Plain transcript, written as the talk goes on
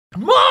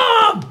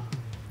Mom!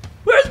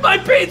 Where's my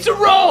pizza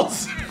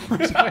rolls?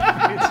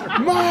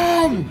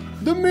 Mom!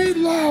 The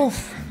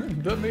meatloaf!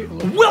 The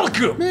meatloaf.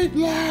 Welcome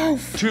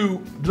Meatloaf!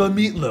 to the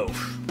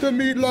Meatloaf. The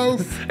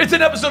meatloaf! It's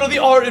an episode of the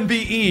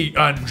R&BE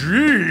and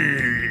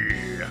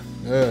G.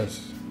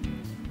 Yes.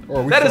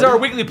 That is our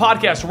weekly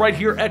podcast right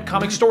here at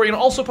Comic Story, and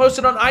also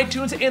posted on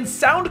iTunes and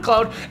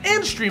SoundCloud,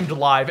 and streamed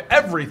live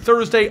every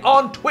Thursday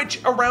on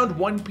Twitch around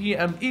 1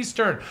 p.m.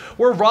 Eastern,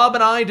 where Rob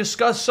and I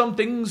discuss some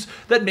things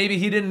that maybe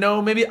he didn't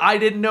know, maybe I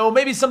didn't know,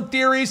 maybe some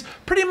theories,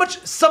 pretty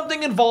much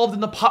something involved in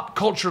the pop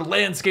culture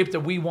landscape that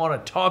we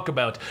want to talk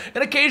about.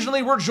 And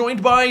occasionally we're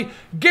joined by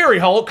Gary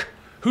Hulk,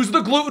 who's the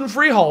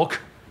gluten-free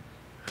Hulk.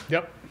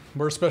 Yep.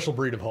 We're a special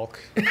breed of Hulk.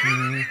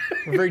 We're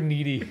very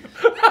needy.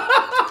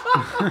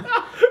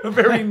 A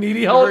very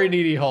needy Hulk? Very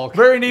needy Hulk.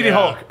 Very needy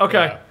Yeah, Hulk.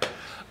 Okay.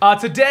 yeah.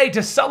 Today,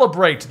 to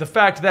celebrate the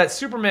fact that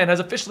Superman has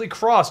officially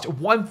crossed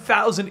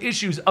 1,000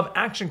 issues of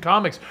Action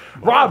Comics.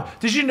 Rob,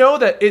 did you know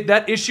that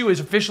that issue is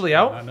officially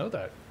out? I know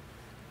that.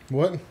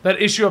 What?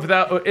 That issue of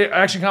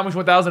Action Comics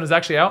 1,000 is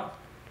actually out?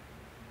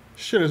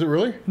 Shit, is it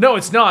really? No,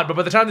 it's not, but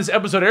by the time this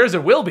episode airs,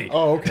 it will be.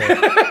 Oh, okay.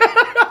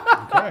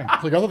 Okay.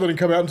 Like, I thought that didn't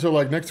come out until,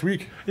 like, next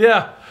week.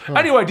 Yeah.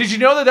 Anyway, did you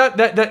know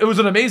that it was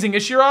an amazing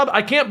issue, Rob?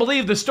 I can't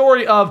believe the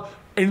story of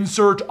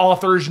insert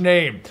author's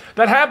name.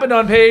 That happened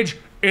on page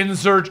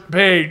insert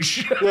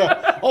page.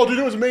 Yeah. Oh, dude,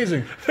 it was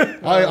amazing.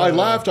 I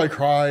laughed, I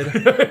cried.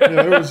 Yeah,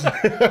 it was,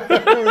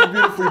 it was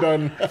beautifully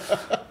done.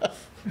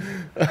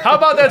 How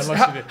about that?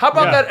 Yeah. How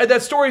about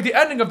that story at the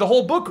ending of the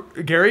whole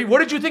book, Gary? What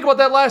did you think about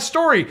that last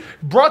story?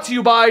 Brought to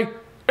you by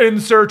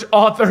insert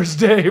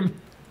author's name.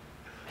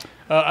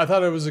 I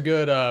thought it was a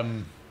good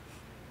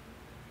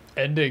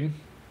ending.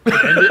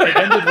 It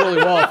ended really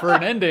well for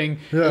an ending.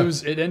 Yeah.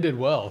 It ended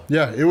well.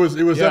 Yeah, it was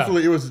Yeah.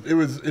 definitely,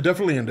 it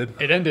definitely ended.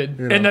 It ended.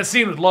 You know. And that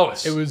scene with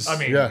Lois. It was- I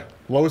mean, Yeah,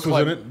 Lois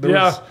was in it.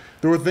 Yeah.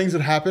 There were things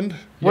that happened.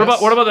 What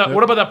Yes. about that?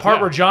 What about that part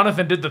Yeah. where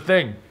Jonathan did the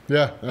thing?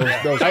 Yeah,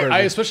 that was crazy. I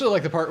especially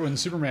like the part when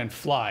Superman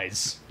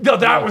flies. No,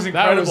 that was That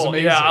incredible. was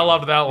amazing. Yeah, I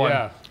loved that one.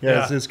 Yeah.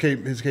 yeah, his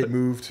cape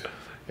moved.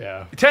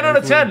 Yeah. 10 out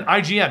of 10,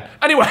 IGN.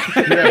 Anyway.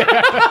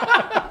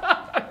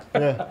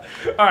 Yeah.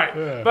 All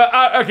right.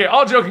 But, okay,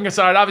 all joking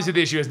aside, obviously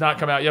the issue has not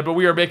come out yet, but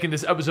we are making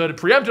this episode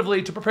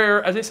preemptively to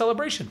prepare as a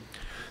celebration.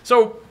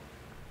 So,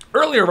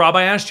 earlier, Rob,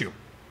 I asked you,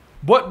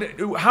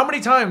 how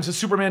many times has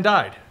Superman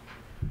died?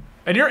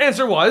 And your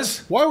answer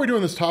was... Why are we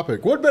doing this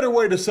topic? What better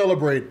way to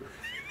celebrate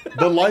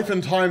the life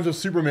and times of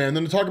Superman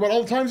than to talk about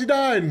all the times he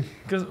died?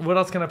 Because what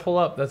else can I pull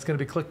up? That's going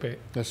to be clickbait.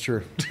 That's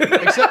true.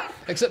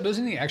 Except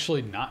doesn't he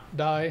actually not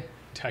die,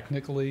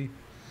 technically?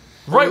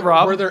 Right,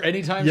 Rob? Were there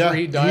any times Yeah, where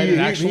he died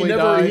and actually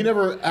died? he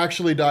never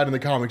actually died in the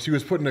comics. He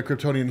was put in a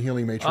Kryptonian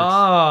healing matrix.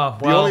 Ah,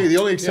 well... the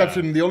only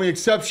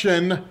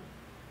exception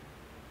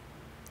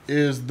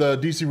is the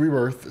DC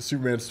Rebirth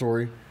Superman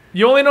story.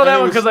 You only know And that it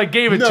one was- because I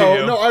gave it to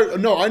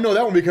you. I know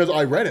that one because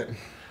I read it.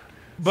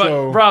 But,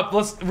 so- Rob,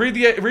 let's read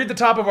the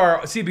top of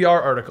our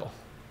CBR article.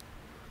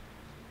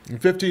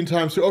 15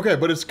 times two. Okay,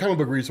 but it's comic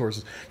book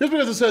resources. Just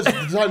because it says the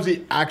times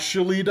he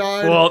actually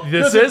died. Well,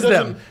 this is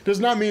them. Does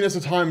not mean it's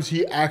the times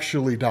he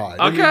actually died.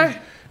 Okay.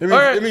 It All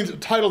right. means a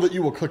title that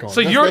you will click on.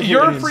 So That's you're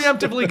what it means.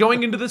 preemptively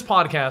going into this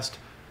podcast,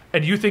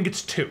 and you think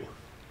it's 2.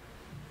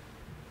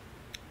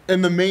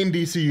 In the main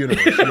DC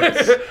universe,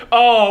 yes.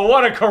 Oh,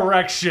 what a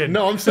correction!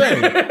 No, I'm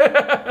saying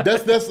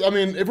that's. I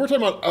mean, if we're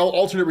talking about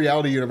alternate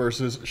reality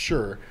universes,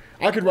 sure,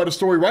 I could write a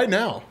story right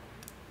now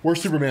where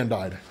Superman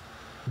died.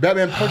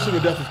 Batman punched him to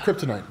death with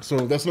kryptonite,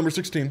 so that's number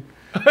 16.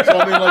 So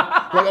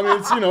I mean,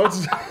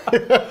 it's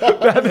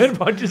Batman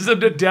punches him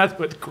to death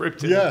with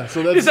kryptonite. Yeah,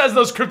 so he that's- just has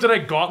those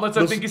kryptonite gauntlets.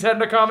 I think he's had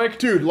in a comic.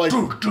 dude, like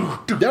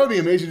that would be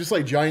amazing. Just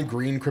like giant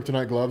green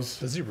kryptonite gloves.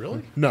 Does he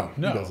really? No,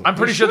 No. he doesn't. I'm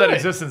pretty sure that should.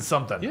 exists in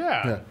something.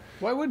 Yeah. Yeah.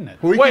 Why wouldn't it?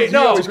 Well, he Wait, keeps-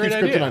 no, he always it's a great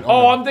keeps idea. kryptonite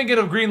Oh, on. I'm thinking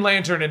of Green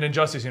Lantern in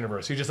Injustice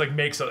Universe. He just like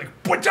makes it like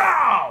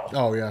Pow!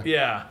 Oh yeah.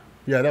 Yeah,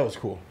 Yeah, that was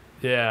cool.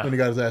 yeah. When he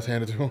got his ass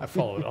handed to him. I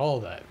followed all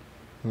that.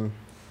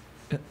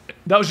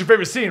 That was your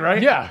favorite scene, right?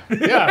 Yeah.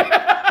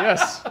 Yeah.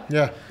 Yes.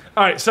 Yeah.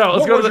 All right, so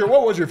let's go to the.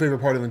 What was your favorite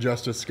part of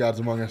Injustice, Gods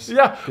Among Us?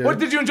 Yeah. Gary? What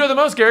did you enjoy the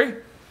most, Gary?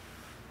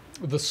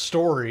 The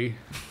story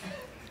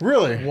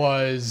Really?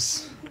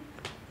 was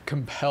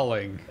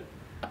compelling.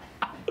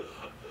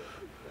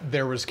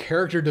 There was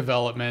character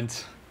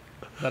development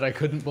that I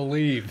couldn't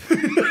believe.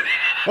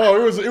 Oh,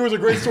 it was a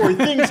great story.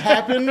 Things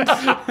happened.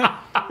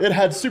 It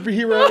had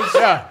superheroes.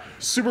 Yeah.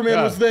 Superman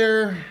Yeah. was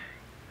there.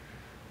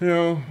 You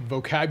know,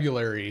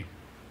 Vocabulary.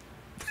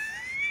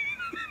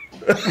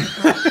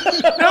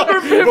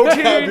 Number 15.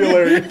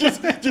 vocabulary.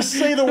 just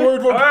say the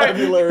word All right.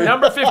 vocabulary.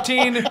 Number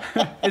 15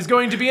 is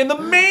going to be in the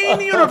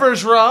main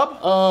universe, Rob.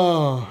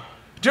 Oh.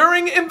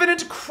 During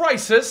Infinite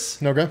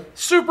Crisis, Okay.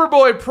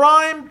 Superboy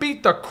Prime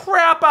beat the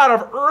crap out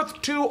of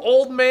Earth 2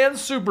 Old Man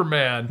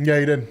Superman Yeah,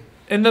 he did.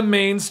 in the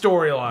main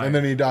storyline. And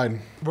then he died.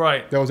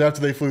 Right. That was after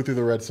they flew through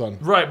the red sun.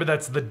 Right, but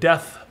that's the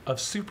death of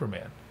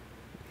Superman.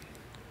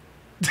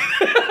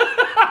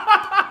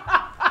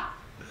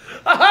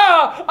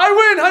 Aha! I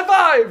win! High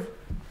five!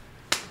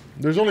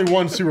 There's only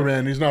one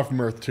Superman. He's not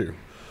from Earth 2.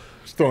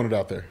 Just throwing it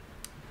out there.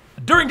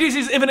 During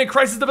DC's Infinite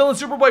Crisis, the villain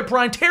Superboy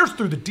Prime tears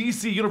through the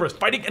DC universe,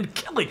 fighting and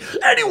killing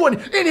anyone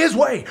in his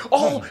way,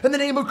 all in the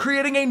name of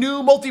creating a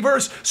new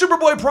multiverse.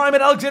 Superboy Prime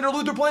and Alexander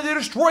Luthor plan to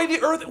destroy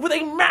the Earth with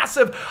a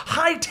massive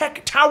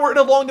high-tech tower, and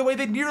along the way,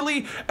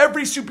 nearly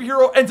every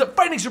superhero ends up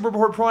fighting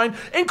Superboy Prime,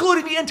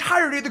 including the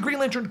entirety of the Green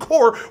Lantern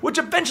Corps, which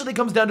eventually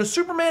comes down to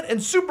Superman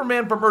and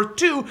Superman from Earth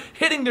 2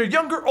 hitting their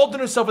younger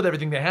alternate self with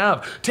everything they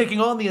have, taking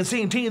on the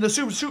insane team, the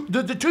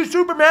two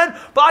Supermen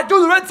fly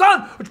through the Red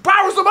Sun, which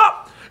powers them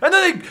up. And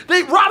then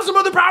they rob some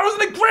other powers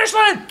and they crash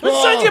land. And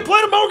Sentient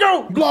Planet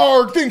Mogo.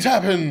 Blarg, things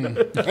happen.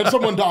 And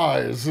someone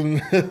dies.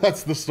 And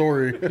that's the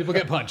story. People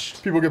get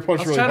punched. People get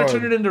punched I was really trying to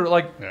hard. turn it into,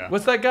 like,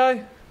 what's that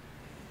guy?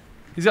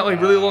 He's got,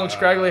 like, really long,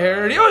 scraggly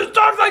hair. And he always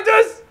talks like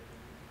this.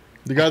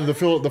 The guy that the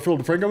Philip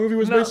DeFranco movie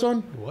was based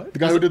on? What? The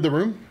guy who did The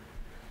Room?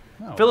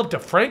 Philip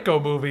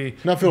DeFranco movie.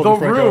 Not Philip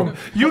The DeFranco. Room.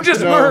 You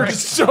just No. merged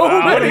so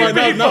many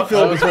people. Not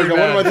Philip DeFranco. What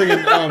am I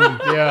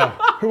thinking? Yeah.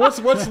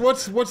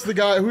 What's the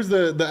guy? Who's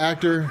the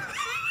actor?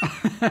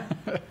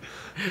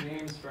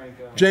 James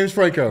Franco. James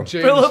Franco.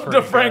 James Philip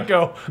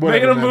DeFranco made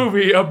Whatever, a man.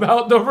 movie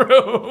about The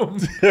Room.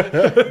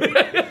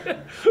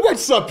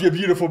 What's up, you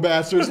beautiful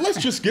bastards?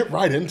 Let's just get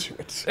right into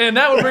it. And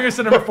that would bring us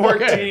to number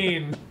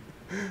 14.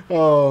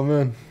 Oh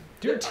man.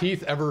 Do your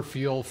teeth ever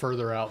feel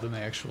further out than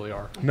they actually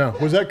are? No,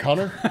 was that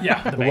Connor?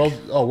 Yeah, the The bank.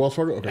 Wells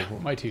Fargo. Okay, cool.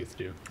 My teeth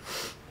do.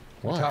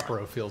 Why? The top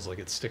row feels like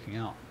it's sticking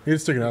out.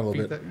 He's sticking out a little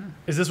Beat bit. that- yeah.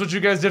 Is this what you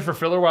guys did for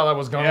filler while I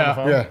was gone Yeah. on the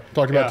phone? Yeah,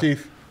 talking about Yeah.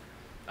 teeth.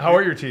 How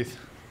are your teeth?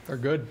 They're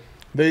good.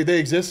 They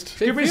exist.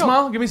 Give me a feel-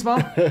 smile. Give me a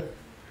smile.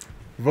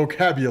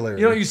 Vocabulary.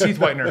 You don't use teeth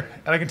whitener,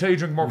 and I can tell you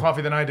drink more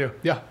coffee than I do.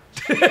 Yeah.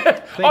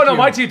 Oh no, you.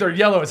 my teeth are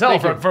yellow as hell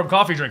Thank from, you. from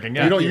coffee drinking.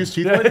 Yeah. You don't use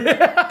teeth whitening?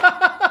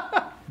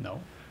 No.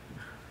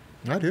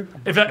 I do.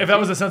 If that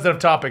was a sensitive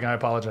topic, I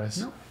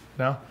apologize.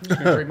 No. Just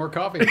gonna drink more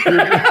coffee.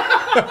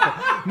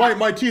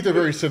 My teeth are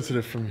very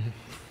sensitive for me.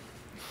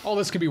 All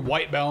this could be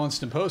white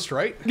balanced in post,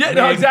 right? Yeah. I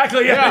No. mean,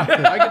 Exactly. Yeah.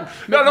 Yeah. I can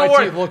make No, don't my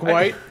worry. teeth look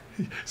white.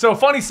 So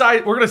funny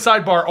side. We're gonna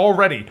sidebar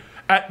already.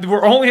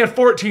 We're only at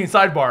 14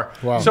 sidebar.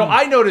 Wow. So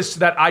I noticed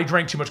that I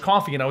drank too much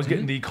coffee and I was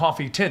getting the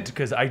coffee tint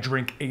because I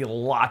drink a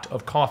lot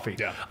of coffee.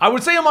 Yeah. I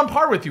would say I'm on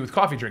par with you with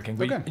coffee drinking,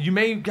 but Okay. you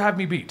may have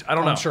me beat. I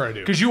don't know. I'm sure I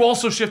do. Because you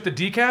also shift the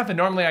decaf, and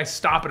normally I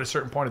stop at a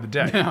certain point of the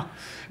day.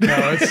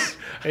 No,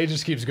 it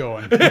just keeps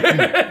going.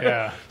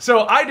 Yeah.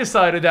 So I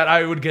decided that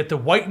I would get the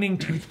whitening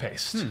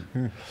toothpaste.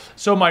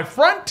 So my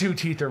front two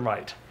teeth are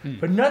white,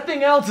 but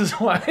nothing else is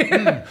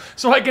white.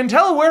 So I can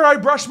tell where I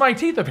brush my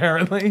teeth,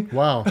 apparently.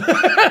 Wow.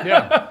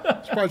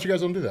 Yeah. Surprised you guys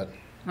don't do that.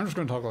 I'm just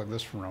gonna talk like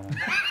this from now on.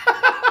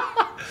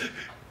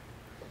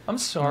 I'm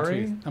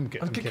sorry. I'm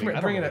kidding. Come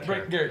here, bring it up.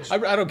 Bring, Garrett.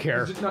 I don't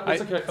care. No,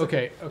 it's okay, it's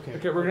Okay.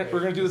 Okay, we're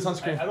gonna do this on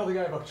screen. I don't think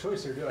I have a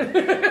choice here, do I?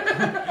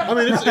 I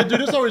mean,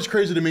 dude, it's always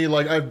crazy to me.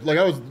 Like I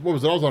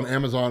was on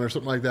Amazon or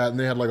something like that, and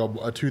they had like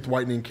a tooth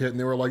whitening kit, and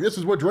they were like, "This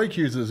is what Drake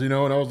uses," you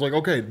know. And I was like,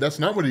 "Okay, that's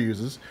not what he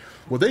uses.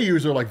 What they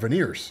use are like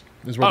veneers,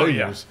 is what Oh, they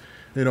yeah. use,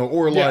 you know,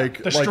 or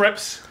like The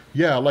strips.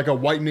 Yeah, like a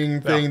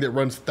whitening thing that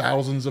runs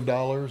thousands of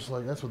dollars.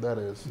 Like that's what that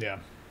is. Yeah.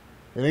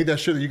 It ain't that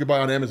shit that you could buy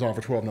on Amazon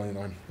for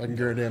 $12.99. I can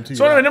guarantee you.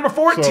 So anyway, that. number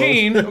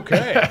 14.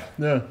 Okay.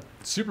 Yeah,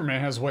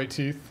 Superman has white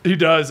teeth. He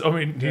does. I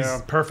mean, he's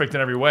Yeah. perfect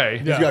in every way.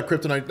 he's Yeah. got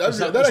kryptonite. It's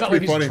That'd not actually like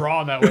be he's funny.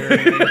 drawn that way or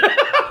anything.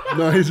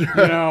 No, he's You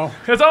know.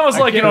 It's almost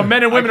like, can't-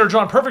 men and women are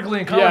drawn perfectly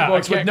in comic Yeah, I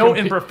books with can't no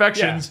compete-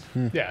 imperfections.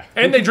 Yeah.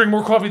 And they drink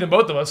more coffee than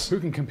both of us. Who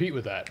can compete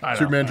with that? I know.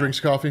 Superman drinks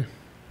coffee.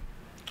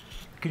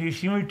 Can you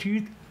see my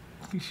teeth?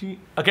 Can you see?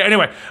 Okay,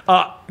 anyway.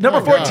 Number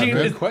Oh, God, 14 man.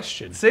 is... Good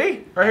question. See? Right here,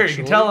 you can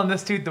Actually- tell on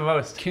this tooth the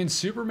most. Can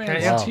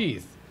Superman's Wow.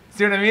 teeth,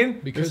 See what I mean?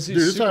 because Dude,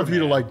 he's it's time for you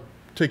to Superman- like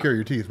take care of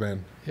your teeth,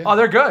 man. Oh,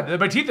 they're good.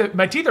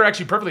 My teeth are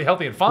actually perfectly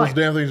healthy and Those fine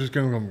damn things just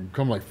gonna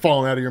come like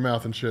falling out of your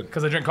mouth and shit.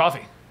 because I drink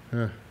coffee.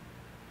 Yeah.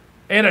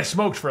 And I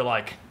smoked for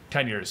like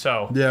 10 years,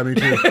 so... Yeah, me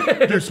too.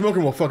 Dude,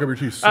 smoking will fuck up your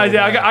teeth. So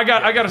yeah, I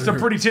bad. got some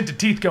pretty tinted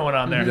teeth going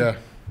on there. Yeah.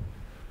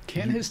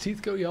 Can his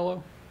teeth go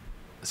yellow?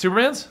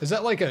 Superman's? Is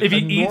that like a If he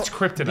a eats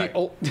kryptonite.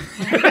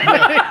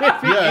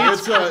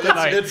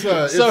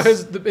 Yeah, So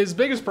his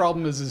biggest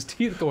problem is his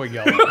teeth going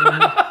yellow,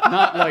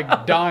 not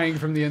like dying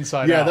from the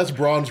inside yeah, out. that's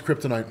bronze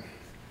kryptonite.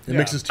 It Yeah.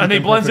 makes his teeth And they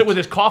blends it imperfect. with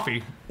his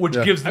coffee, which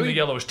Yeah. gives them I mean- the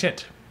yellowish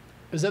tint.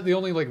 Is that the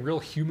only like real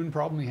human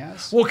problem he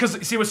has? Well,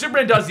 because see what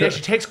Superman does, he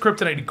actually takes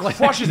kryptonite, he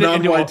crushes it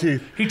into Non-white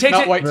teeth. He takes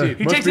Not it. white teeth.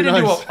 He Must takes be it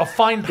into nice. a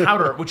fine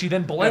powder, which he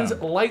then blends Yeah.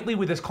 lightly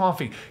with his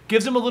coffee,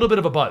 gives him a little bit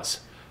of a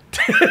buzz.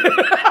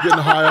 Getting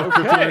high off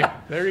Okay, kryptonite.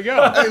 there you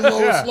go. Hey, Lois,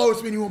 Yeah.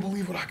 Lois, man, you won't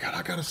believe what I got.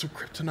 I got us some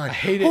kryptonite. I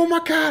hate it. Oh my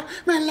God,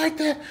 man, light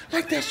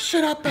that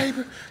shit up,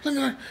 baby. Let me,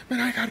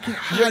 man, I gotta get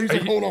high. He's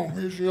like, hold on,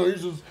 he's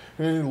just,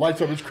 and he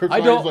lights up his kryptonite. I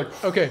don't. He's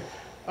like, Okay.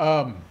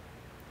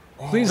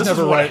 Please This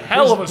never is one write.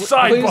 hell of a please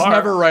sidebar.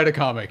 never write a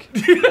comic.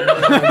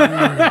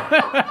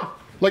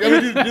 like I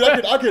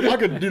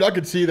mean, dude, I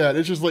could see that.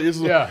 It's just like,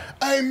 Yeah.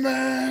 hey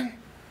man,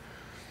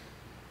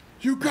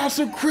 you got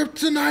some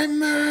kryptonite,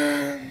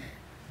 man.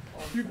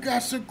 You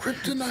got some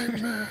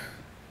kryptonite, man.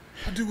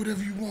 I'll do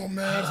whatever you want,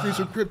 man. I just need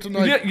some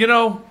kryptonite. You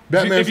know,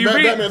 Batman's, if you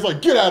read, Batman's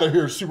like, get out of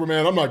here,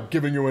 Superman. I'm not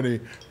giving you any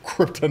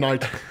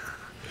kryptonite.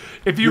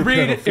 If you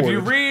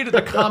read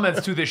the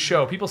comments to this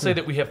show, people say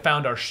that we have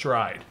found our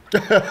stride.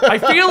 I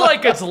feel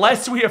like it's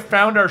less we have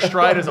found our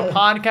stride as a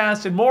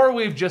podcast and more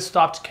we've just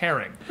stopped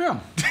caring. Yeah.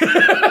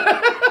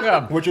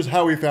 Yeah. Which is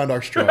how we found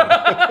our stride.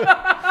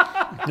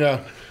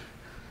 Yeah.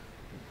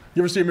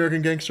 You ever see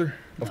American Gangster?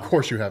 No. Of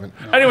course you haven't.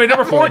 No. Anyway,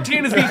 number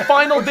 14 is the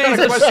final days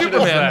of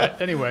Superman.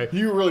 Anyway.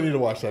 You really need to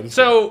watch that.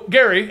 So,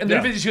 Gary, in the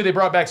New 52, they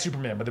brought back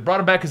Superman, but they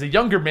brought him back as a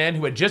younger man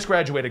who had just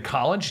graduated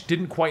college,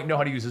 didn't quite know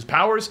how to use his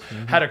powers,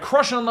 had a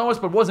crush on Lois,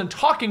 but wasn't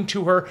talking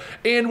to her,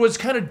 and was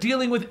kind of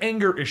dealing with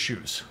anger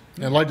issues.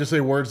 And like to say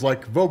words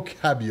like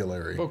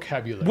vocabulary.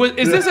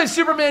 Is this a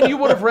Superman you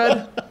would have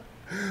read?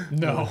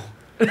 No.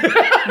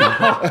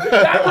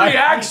 That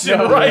reaction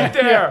right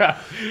there.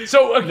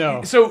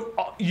 So, so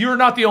you're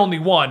not the only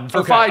one.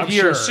 For 5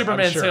 years,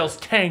 Superman sales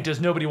tanked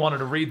as nobody wanted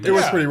to read this. It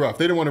was pretty rough.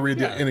 They didn't want to read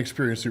the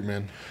inexperienced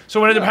Superman. So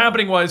what ended up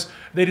happening was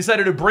they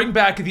decided to bring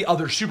back the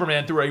other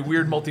Superman through a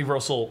weird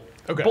multiversal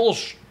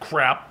bullshit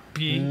crap.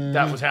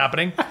 That was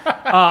happening.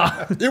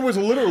 It was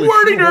literally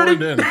wordy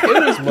nerdy.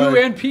 It was Blue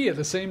and P at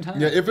the same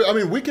time. Yeah,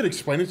 we could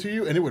explain it to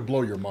you, and it would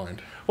blow your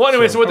mind. Well,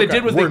 anyway, so what they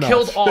did was they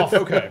killed off.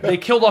 They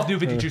killed off New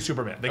 52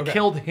 Superman. They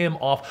killed him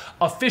off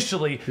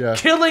officially,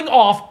 killing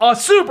off a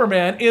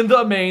Superman in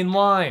the main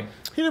line.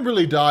 He didn't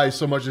really die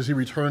so much as he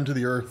returned to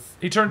the Earth.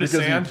 He turned to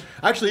sand. He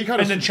kind of.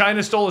 And then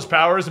China stole his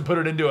powers and put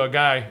it into a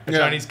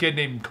Chinese kid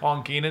named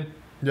Kong Keenan.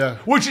 Yeah.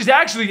 Which is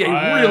actually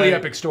a really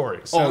epic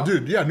story. So. Oh,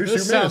 dude, yeah, New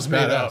Superman is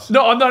badass.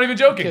 No, I'm not even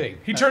joking.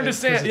 He turned to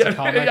sand. It's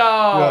all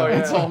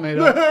made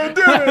up.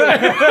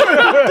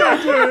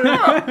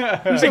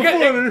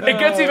 It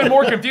gets even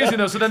more confusing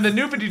though. So then the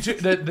new 52,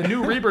 the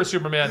new Rebirth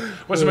Superman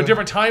was from a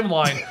different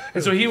timeline,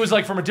 and so he was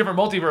like from a different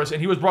multiverse,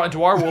 and he was brought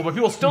into our world, but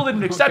people still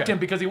didn't accept him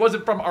because he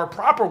wasn't from our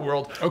proper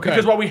world.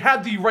 Because while we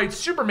had the right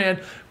Superman,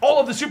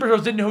 all of the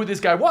superheroes didn't know who this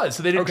guy was,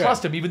 so they didn't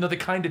trust him, even though they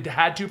kind of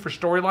had to for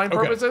storyline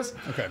purposes.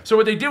 So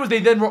what they did was they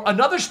then wrote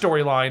another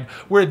storyline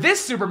where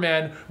this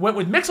Superman went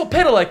with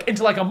Mxyzptlk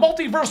into like a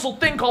multiversal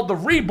thing called the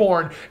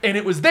Reborn, and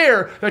it was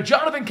there that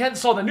Jonathan Kent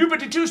saw the New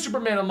 52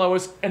 Superman and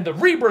Lois and the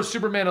Rebirth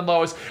Superman and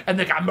Lois, and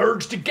they got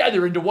merged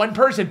together into one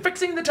person,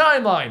 fixing the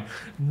timeline.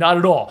 Not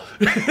at all.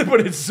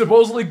 But it's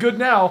supposedly good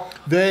now.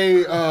 They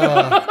look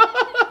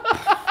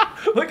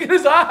at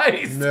his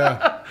eyes.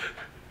 Yeah.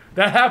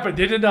 That happened,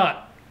 did it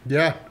not?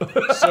 Yeah.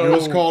 So it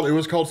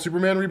was called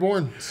Superman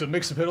Reborn. So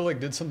Mxyzptlk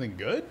did something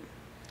good?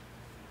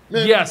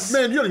 Man, yes.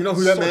 Man, you don't even know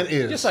who that man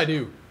is. Yes, I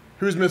do.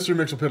 Who's Mr.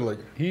 Mxyzptlk?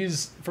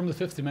 He's from the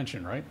Fifth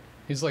Dimension, right?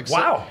 He's like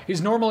he's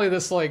normally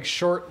this like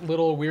short,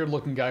 little,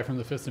 weird-looking guy from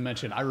the Fifth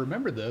Dimension. I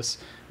remember this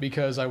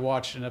because I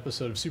watched an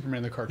episode of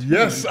Superman the cartoon.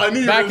 Yes, I knew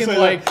you were back in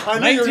like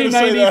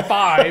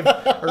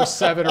 1995 or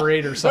 7 or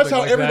 8 or something.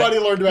 That's how everybody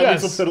learned about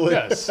Mxyzptlk.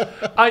 Yes.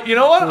 You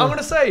know what? I'm going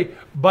to say,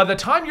 by the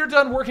time you're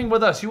done working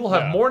with us, you will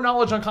have more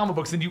knowledge on comic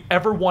books than you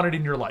ever wanted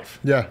in your life.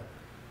 Yeah.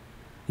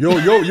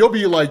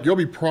 You'll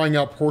be prying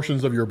out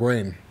portions of your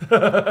brain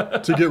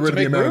to get rid of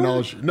the amount of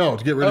knowledge. No,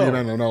 to get rid of the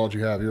amount of knowledge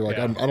you have. You're like,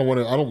 I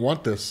don't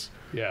want this.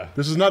 Yeah.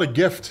 This is not a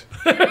gift.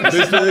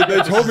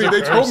 They told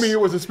me it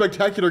was a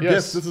spectacular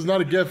gift. This is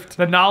not a gift.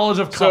 The knowledge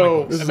of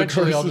comic books.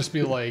 Eventually I'll just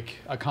be like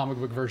a comic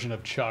book version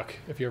of Chuck,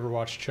 if you ever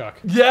watch Chuck.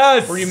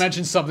 Yes. Where you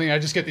mention something, I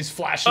just get these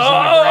flashes in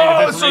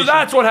my brain. So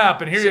that's what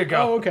happened. Here you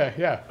go. Oh, okay,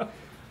 yeah.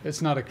 It's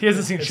not a. He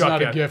hasn't seen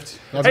Chuck yet. It's not a gift.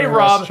 Hey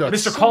Rob,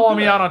 Mr. calling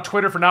me out on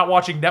Twitter for not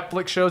watching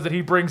Netflix shows that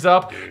he brings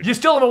up. You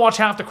still haven't watched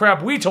half the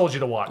crap we told you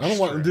to watch. I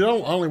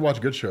only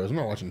watch good shows. I'm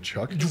not watching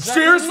Chuck.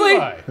 Seriously?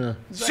 Yeah.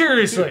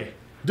 Seriously.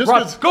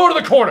 Rob, go to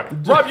the corner.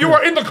 Rob, you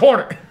are in the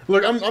corner.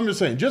 Look, I'm just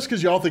saying, just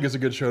because y'all think it's a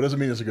good show doesn't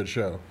mean it's a good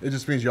show. It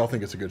just means y'all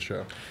think it's a good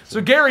show. So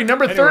Gary,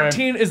 number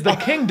 13 is The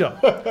Kingdom.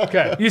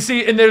 Okay. You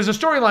see, and there's a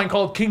storyline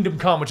called Kingdom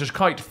Come, which is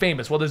quite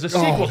famous. Well, there's a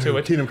sequel to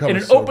it. Kingdom Come and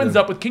it opens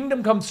up with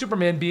Kingdom Come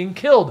Superman being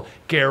killed.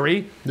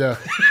 Gary. Yeah.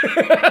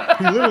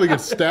 He literally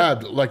gets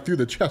stabbed like through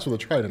the chest with a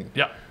trident.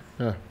 Yeah.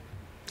 Yeah.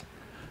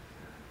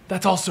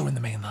 That's also in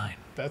the main line.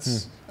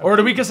 That's or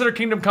do we consider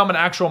Kingdom Come an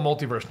actual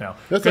multiverse now?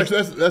 That's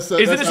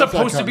is it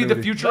supposed to be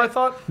the future? I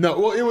thought. No,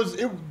 well, it was.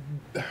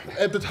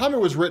 At the time it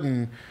was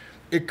written,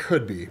 it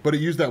could be, but it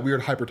used that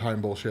weird hyper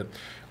time bullshit.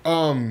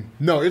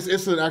 No,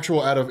 it's an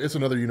actual it's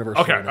another universe.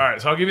 Okay, all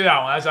right. So I'll give you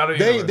that one. That's out of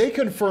universe. They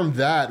confirmed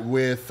that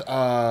with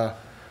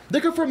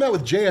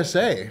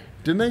JSA,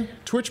 didn't they?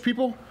 Twitch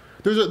people.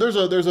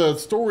 There's a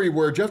story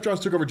where Jeff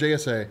Johns took over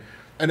JSA,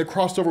 and it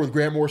crossed over with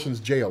Grant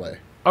Morrison's JLA.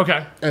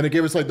 Okay. And it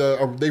gave us like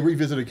they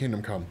revisited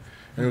Kingdom Come.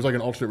 And it was like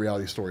an alternate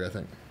reality story, I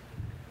think.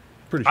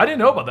 Pretty sure. I didn't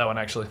know about that one,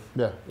 actually.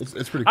 Yeah, it's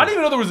pretty cool. I didn't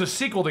even know there was a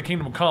sequel to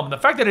Kingdom Come. The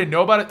fact that I didn't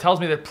know about it tells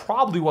me that it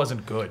probably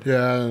wasn't good.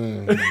 Yeah.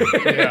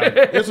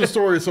 It's a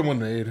story someone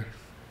made.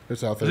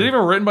 It's out there. Is it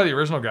even written by the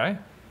original guy?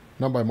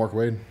 Not by Mark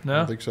Waid. No? I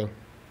don't think so.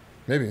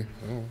 Maybe. I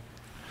don't know.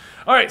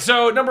 All right,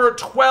 so number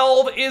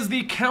 12 is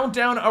the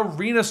Countdown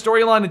Arena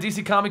storyline in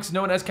DC Comics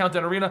known as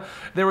Countdown Arena.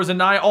 There was a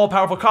nigh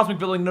all-powerful cosmic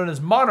villain known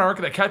as Monarch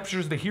that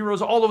captures the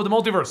heroes all over the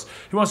multiverse.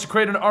 He wants to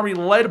create an army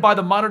led by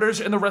the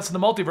Monitors and the rest of the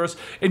multiverse,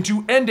 and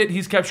to end it,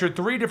 he's captured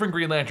 3 different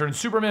Green Lanterns,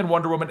 Superman,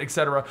 Wonder Woman,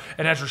 etc.,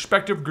 and has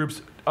respective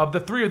groups of the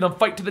 3 of them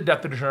fight to the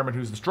death to determine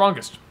who's the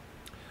strongest.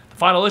 The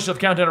final issue of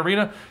Countdown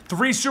Arena,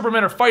 3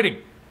 Supermen are fighting,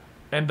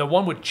 and the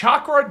one with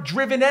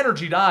chakra-driven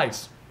energy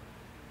dies.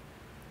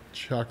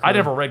 Chakra. I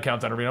never read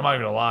Countdown Arena, I'm not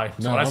even gonna lie. So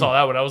No, when I saw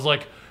that one, I was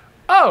like,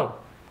 oh,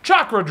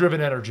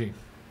 chakra-driven energy.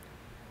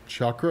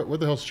 Chakra?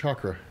 What the hell's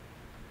chakra?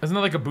 Isn't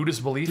that like a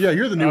Buddhist belief? Yeah,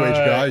 you're the New Age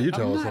guy. You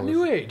tell I'm us not all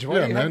New this. Age. Why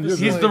Yeah, do you man, have you're this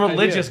He's the like,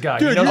 religious idea? guy.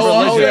 Dude, He knows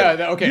you religion.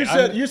 yeah, okay.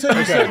 You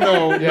said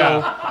no.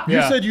 Yeah. You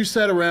Yeah. said you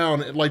sat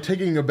around like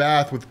taking a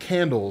bath with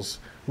candles,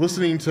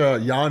 listening to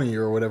Yanni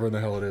or whatever the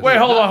hell it is. Wait,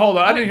 hold on.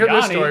 I didn't hear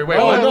this Yanni. story. Wait,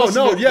 Oh, what? no,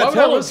 listen no, to- yeah. why would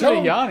I listen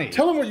to Yanni?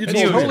 Tell him what you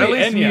Muse, told me. at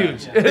least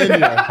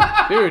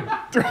Enya. Muse.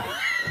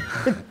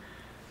 Dude,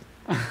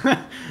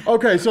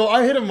 Okay, so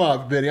I hit him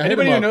up, Benny.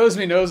 anybody who knows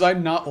me knows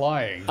I'm not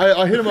lying.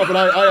 I hit him up and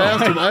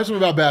I asked him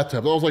about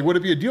bathtubs. I was like, would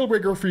it be a deal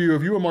breaker for you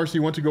if you and Marcy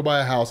went to go buy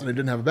a house and it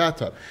didn't have a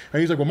bathtub? And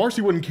he's like, well,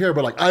 Marcy wouldn't care,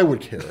 but like I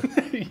would care.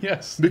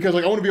 Yes. Because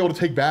like I want to be able to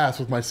take baths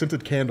with my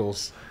scented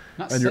candles.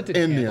 Not and scented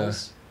Enya.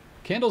 candles.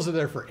 Candles are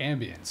there for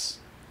ambience.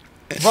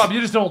 Rob,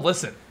 you just don't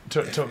listen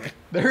to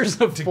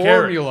There's a Gary.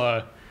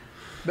 formula.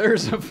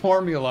 There's a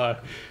formula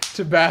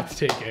to bath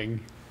taking.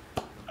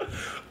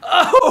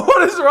 Oh,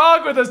 what is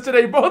wrong with us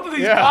today? Both of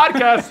these Yeah.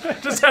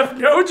 podcasts just have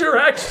no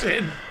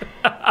direction.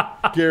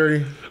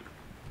 Gary.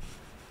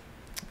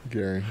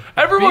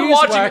 Everyone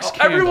Beeswax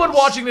everyone candles.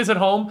 watching this at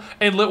home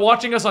and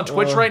watching us on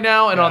Twitch right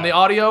now and on yeah. the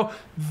audio,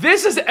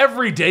 this is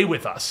every day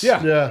with us.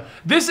 Yeah. Yeah.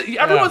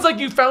 Everyone's like,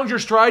 you found your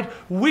stride.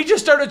 We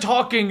just started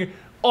talking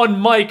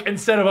on mic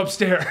instead of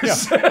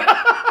upstairs.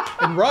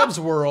 In Rob's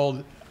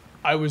world,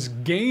 I was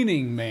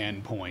gaining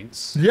man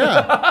points.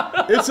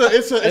 Yeah. It's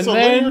a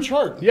linear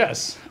chart.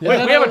 Yes.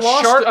 Wait, we have a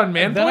chart on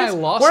man then points? I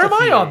lost Where a am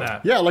I few. on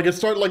that? Yeah, like it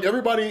starts like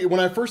everybody when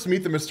I first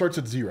meet them, it starts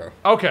at 0.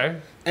 Okay.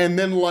 And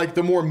then like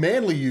the more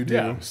manly you do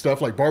Yeah.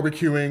 stuff like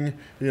barbecuing,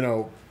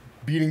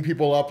 beating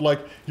people up, like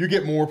you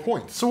get more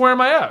points. So where am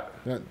I at?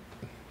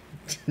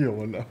 You don't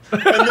want to know.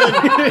 And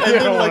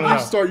then don't like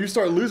wanna you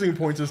start losing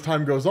points as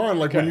time goes on.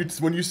 Like Okay.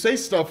 when you say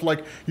stuff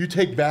like you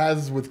take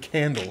baths with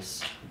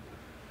candles.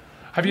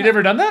 Have you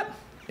never done that?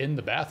 In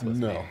the bath with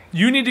me. No.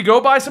 You need to go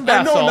buy some I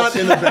bath know I'm salts.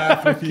 not in the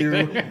bath with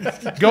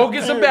you. Go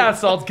get some bath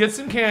salts, get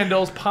some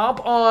candles,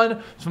 pop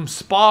on some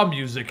spa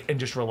music, and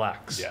just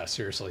relax. Yeah,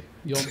 seriously.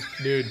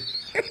 Dude.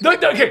 No,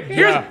 okay,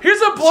 Yeah. here's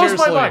what blows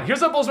Seriously. my mind. Here's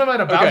what blows my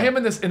mind about Okay. him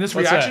in this What's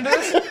reaction to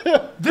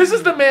this. This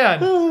is the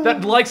man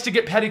that likes to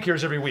get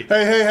pedicures every week.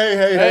 Hey.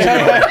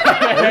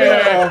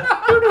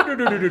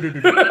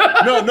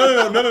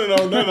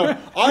 No.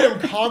 I am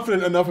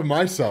confident enough in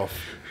myself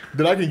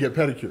that I can get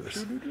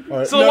pedicures. All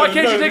right. So why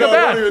can't you take a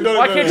bath?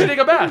 Why can't you take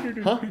a bath?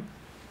 Huh?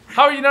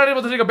 How are you not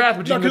able to take a bath,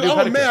 but you No, can because do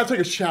a I'm a man. I pedicure? take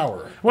a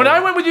shower. When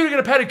I went with you to get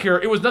a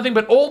pedicure, it was nothing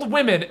but old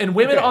women and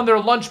women Okay. on their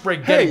lunch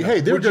break getting them.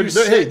 Hey, they're Would you good.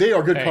 sit- They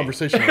are good Hey.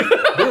 conversation.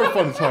 They were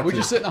fun to talk Would to.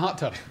 you sit in a hot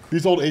tub?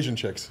 These old Asian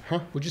chicks, huh?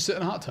 Would you sit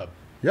in a hot tub?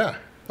 Yeah.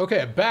 Okay,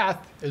 a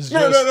bath is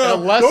No, just no. a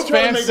less Don't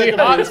try to make fancy that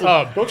hot comparison.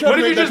 tub. Don't try What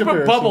to if you make that just put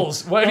comparison.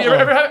 bubbles? What, have you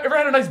ever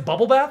had a nice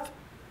bubble bath?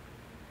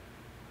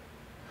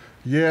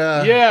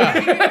 Yeah.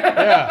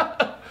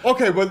 Yeah.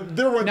 Okay, but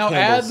there weren't Now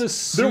candles. add the There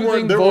soothing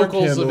weren't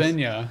vocals of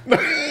candles. Enya.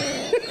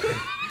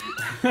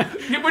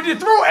 When you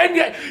throw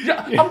Enya,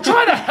 I'm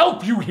trying to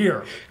help you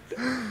here.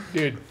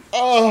 Dude,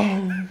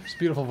 Oh, it's a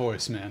beautiful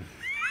voice, man.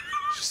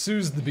 She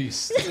soothes the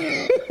beast.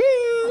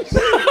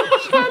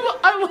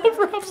 I love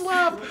Rob's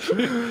laugh. You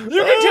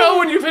can tell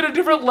when you've hit a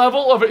different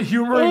level of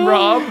humoring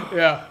Rob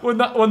Yeah. when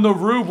the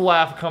Rube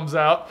laugh comes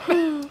out.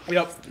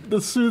 Yep.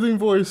 the soothing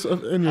voice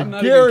of I'm Enya.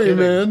 not Gary, even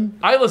kidding. man.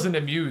 I listen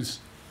to Muse,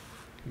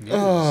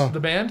 the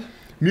band.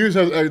 Muse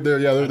has, they're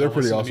pretty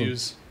Listen to awesome.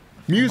 Muse.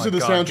 Muse Oh did my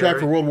the God, soundtrack Gary.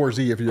 for World War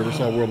Z, if you ever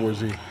saw World War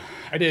Z.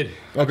 I did.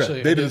 Okay,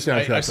 Actually, they I did the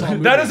soundtrack. I saw a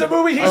movie That once. is a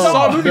movie he I saw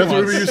saw. a movie That's the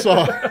once. movie you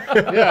saw.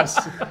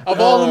 Yes. Of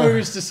all the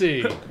movies to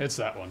see, it's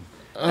that one.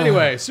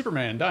 Anyway,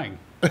 Superman dying.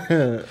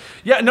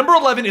 Yeah, number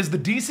 11 is the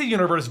DC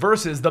Universe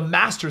versus the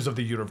Masters of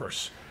the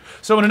Universe.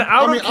 So in an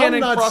outer I mean, I'm canon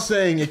not cross...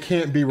 saying it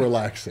can't be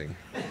relaxing.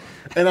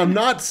 And I'm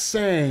not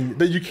saying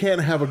that you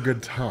can't have a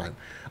good time.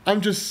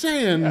 I'm just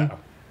saying... Yeah.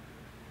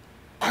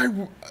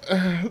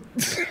 I...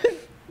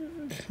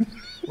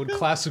 Would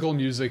classical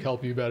music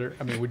help you better?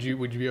 I mean, would you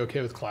be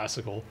okay with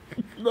classical?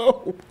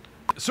 no.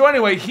 So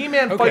anyway,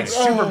 He-Man fights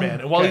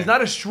Superman, and while okay. he's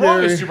not as strong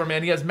as Gary.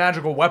 Superman, he has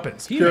magical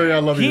weapons. Gary, I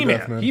love you to He-Man.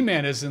 death, man.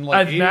 He-Man is in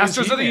like As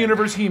Masters of the He-Man.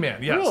 Universe,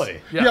 He-Man. Yes. Really?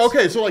 Yes. Yeah,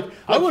 okay, so like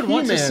I would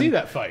want to He-Man- see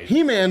that fight.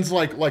 He-Man's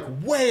like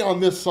way on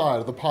this side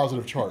of the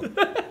positive chart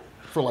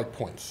for like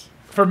points.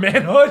 For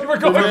manhood, we're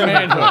going. For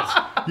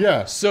manhood.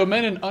 Yeah. So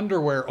men in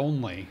underwear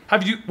only.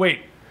 Have you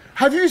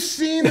Have you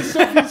seen the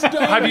stuff he's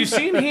done? Have you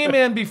seen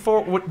He-Man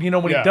before? When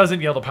Yeah. he doesn't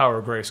yell the power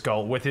of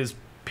Grayskull with his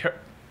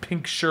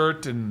pink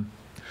shirt and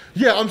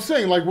Yeah, I'm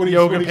saying like when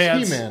Yoga he's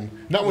pants.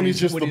 He-Man, not when he's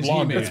just when the he's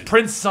blonde. He-Man. It's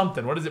Prince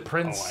something. What is it,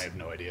 Prince? Oh, I have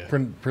no idea.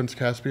 Prince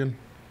Caspian.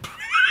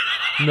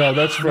 No,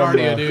 that's from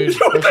Narnia, dude. That's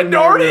from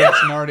Narnia?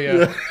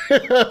 It's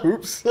Narnia.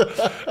 Oops.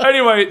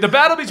 Anyway, the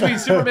battle between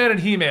Superman and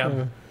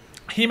He-Man.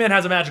 He-Man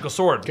has a magical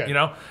sword, Okay. you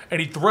know,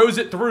 and he throws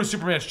it through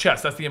Superman's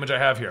chest. That's the image I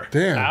have here.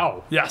 Damn.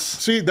 Ow. Yes.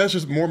 See, that's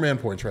just more man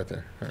points right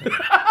there. All right.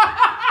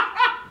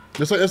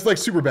 It's like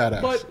super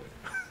badass. But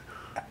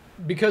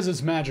because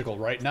it's magical,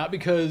 right? Not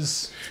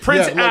because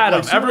Prince Yeah,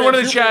 Adam. Superman- Everyone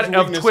in the Superman's chat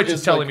of weakness Twitch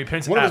is telling me like,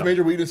 Prince one of Adam. his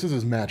major weaknesses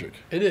is magic.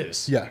 it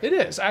is. Yeah. It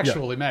is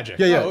actually magic.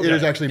 Yeah, Oh, it okay.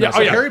 is actually Yeah, magic.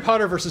 oh, yeah. Harry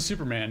Potter versus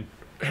Superman.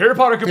 Harry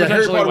Potter could Yeah, Harry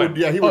potentially Potter win.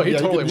 would. Yeah, he Oh, would. he yeah,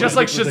 totally could- would. Just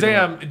like he could take him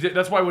out. Shazam,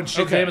 that's why when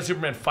Shazam Okay. and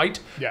Superman fight,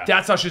 Yeah.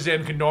 that's how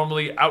Shazam can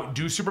normally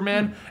outdo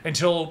Superman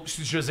until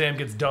Shazam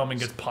gets dumb and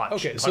gets punched.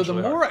 Okay, so punched the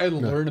really more hard. I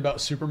learn about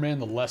Superman,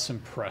 the less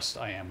impressed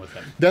I am with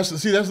him. That's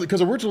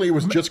because originally it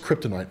was just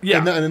kryptonite. Yeah.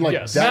 and then like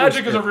Yes. that was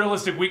Magic is a it.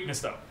 realistic weakness,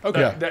 though.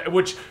 Okay. Yeah.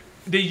 Which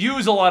they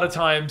use a lot of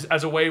times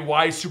as a way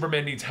why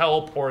Superman needs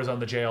help or is on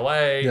the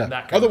JLA. Yeah. And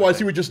that kind Otherwise, of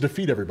he would just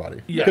defeat everybody.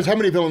 Yeah. Because how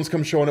many villains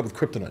come showing up with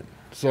kryptonite?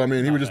 So I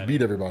mean, he would just many.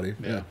 beat everybody.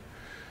 Yeah.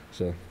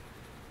 So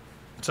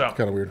So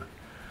kind of weird.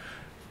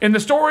 in the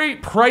story,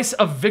 Price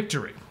of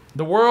Victory,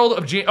 the world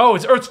of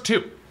it's Earth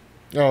 2.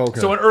 Oh, okay.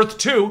 So in Earth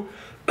 2,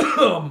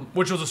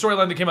 which was a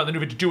storyline that came out in the New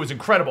 52, was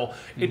incredible.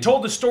 It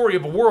told the story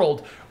of a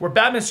world where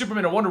Batman,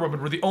 Superman, and Wonder Woman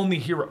were the only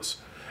heroes.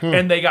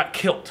 And they got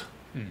killed.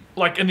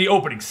 Like in the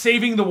opening,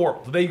 saving the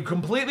world. They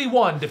completely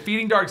won,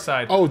 defeating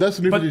Darkseid. Oh, that's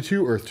the New But-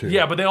 52 Earth 2.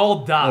 Yeah, but they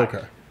all died.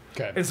 Okay.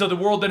 Okay. And so the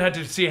world then had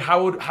to see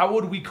how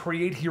would we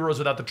create heroes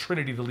without the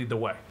Trinity to lead the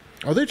way.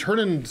 Are they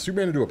turning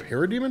Superman into a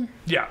parademon?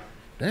 Yeah.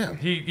 Damn.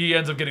 He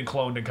ends up getting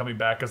cloned and coming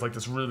back as like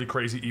this really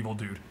crazy evil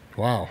dude.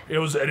 Wow. It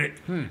was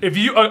if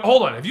you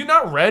hold on, have you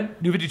not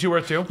read New 52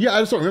 Earth 2? Yeah, I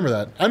just don't remember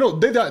that. I know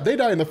they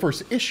die in the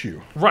first issue.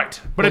 Right.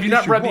 But have Like you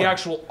not issue read the one.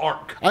 actual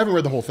arc? I haven't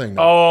read the whole thing.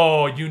 Though.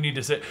 Oh, you need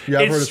to sit. Yeah,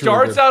 I've it heard it's really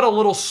starts good. out a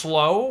little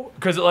slow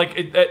because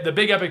the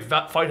big epic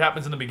fight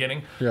happens in the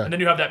beginning, Yeah. and then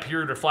you have that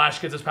period where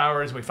Flash gets his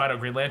powers, and we find out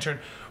Green Lantern.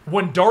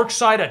 When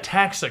Darkseid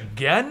attacks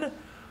again,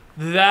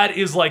 that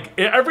is like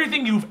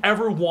everything you've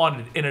ever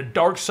wanted in a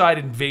Darkseid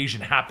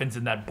invasion happens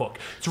in that book.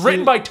 It's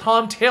written by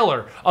Tom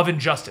Taylor of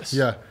Injustice.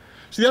 Yeah.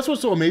 See, that's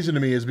what's so amazing to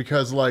me is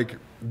because like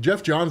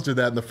Jeff Johns did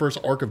that in the first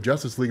arc of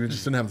Justice League, and it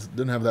just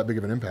didn't have that big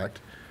of an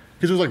impact.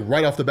 Because it was like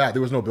right off the bat,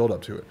 there was no build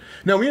up to it.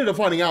 Now we ended up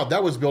finding out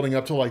that was building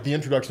up to like the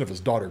introduction of his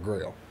daughter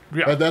Grail.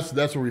 Yeah. That's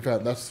what we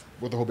found. That's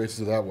what the whole basis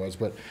of that was.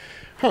 But,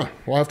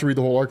 we'll have to read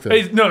the whole arc then.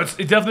 It's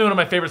definitely one of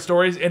my favorite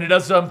stories, and it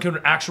does some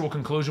actual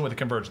conclusion with a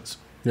convergence.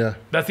 Yeah.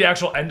 That's the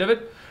actual end of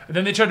it. And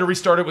then they tried to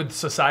restart it with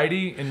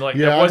Society, and like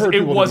Yeah, I've heard it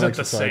people didn't wasn't like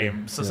the Society.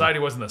 same. Society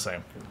wasn't the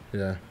same.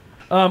 Yeah.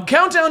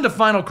 Countdown to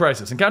Final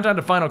Crisis. And Countdown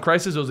to Final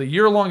Crisis was a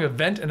year-long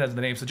event, and as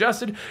the name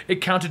suggested, it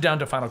counted down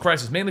to Final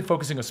Crisis, mainly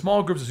focusing on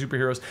small groups of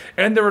superheroes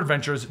and their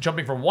adventures,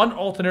 jumping from one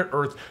alternate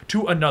Earth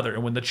to another.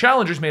 And when the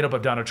challengers, made up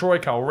of Donna Troy,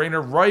 Kyle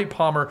Rayner, Ray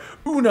Palmer,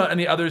 Una, and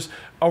the others,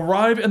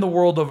 arrive in the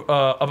world of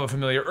a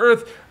familiar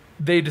Earth,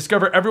 they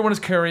discover everyone is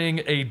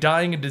carrying a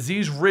dying and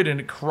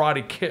disease-ridden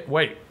Karate Kid.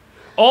 Wait.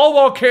 All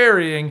while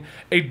carrying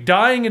a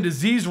dying and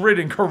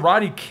disease-ridden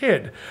Karate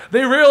Kid.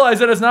 They realize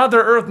that it's not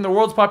their Earth and the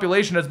world's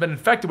population has been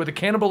infected with a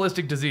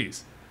cannibalistic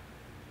disease.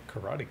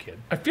 Karate Kid.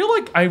 I feel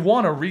like I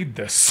want to read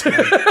this. Like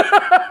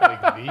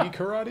the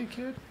Karate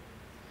Kid?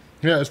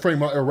 Yeah, it's pretty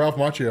much Ralph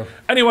Macchio.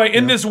 Anyway,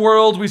 in this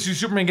world, we see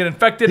Superman get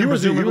infected He and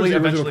was the presumably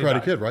original eventually Karate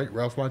die. Kid, right?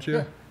 Ralph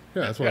Macchio?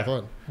 Yeah, that's what I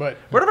thought. But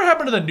Whatever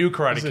happened to the new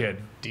Karate Is it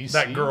Kid? DC?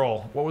 That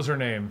girl. What was her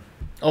name?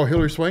 Oh,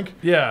 Hilary Swank?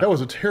 Yeah. That was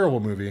a terrible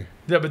movie.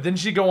 Yeah, but didn't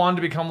she go on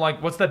to become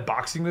like, what's that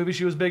boxing movie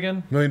she was big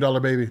in? $1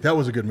 Million Baby. That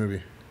was a good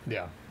movie.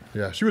 yeah.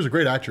 Yeah, she was a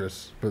great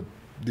actress, but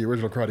the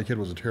original Karate Kid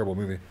was a terrible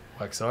movie.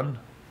 Like son?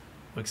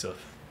 Like so.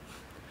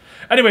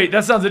 Anyway,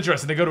 that sounds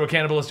interesting. They go to a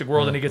cannibalistic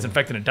world and he gets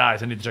infected and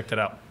dies. I need to check that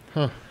out.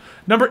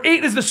 Number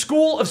 8 is the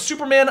School of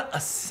Superman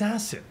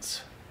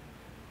Assassins.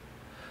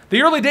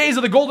 The early days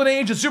of the golden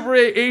age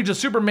of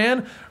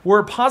Superman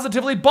were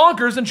positively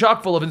bonkers and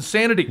chock full of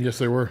insanity. Yes,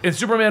 they were. In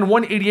Superman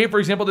 188, for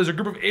example, there's a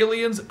group of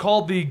aliens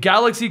called the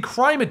Galaxy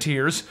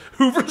Crimeteers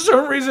who, for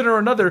some reason or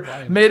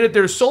another, made it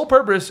their sole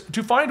purpose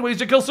to find ways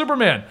to kill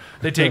Superman.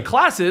 They take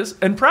classes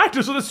and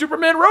practice with a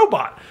Superman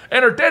robot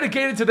and are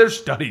dedicated to their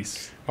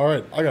studies. All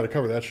right, I got to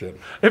cover that shit.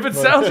 If it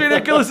sounds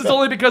ridiculous, it's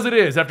only because it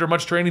is. After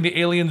much training, the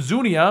alien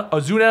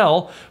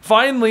Zunel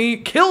finally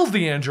kills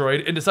the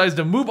android and decides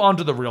to move on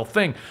to the real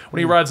thing. When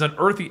he arrives on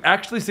Earth, he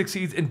actually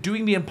succeeds in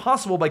doing the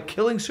impossible by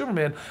killing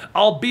Superman,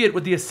 albeit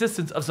with the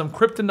assistance of some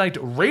kryptonite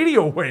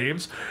radio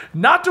waves.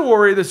 Not to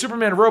worry, the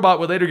Superman robot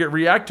will later get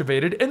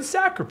reactivated and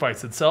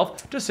sacrifice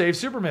itself to save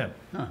Superman.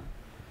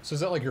 So is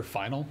that like your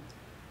final?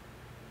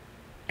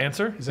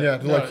 Answer? Is Yeah,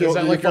 that, like kill- is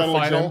that your like your final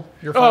final? exam?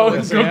 Your final Oh,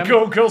 exam?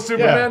 go kill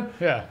Superman?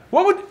 Yeah.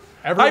 What would...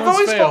 Everyone's I've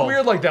always felt failed.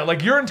 weird like that.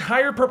 Like, your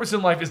entire purpose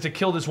in life is to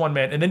kill this one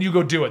man, and then you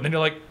go do it, and then you're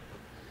like,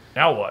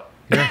 now what?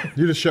 Yeah,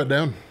 you just shut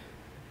down.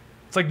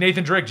 It's like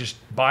Nathan Drake, just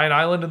buy an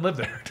island and live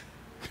there.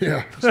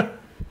 Yeah.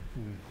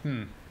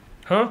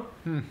 Huh?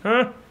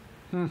 Huh?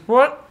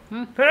 What?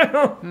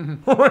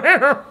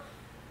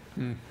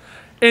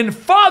 In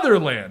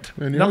Fatherland,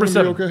 And number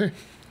 7. Okay.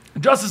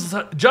 Justice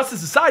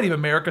Society of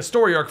America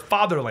story arc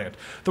Fatherland.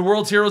 The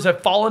world's heroes have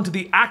fallen to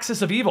the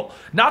axis of evil.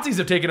 Nazis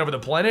have taken over the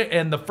planet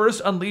and at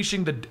first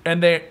unleashing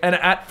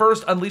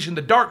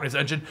the darkness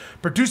engine,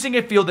 producing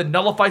a field that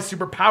nullifies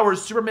superpowers,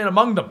 Superman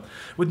among them.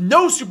 With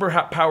no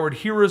superpowered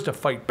heroes to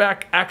fight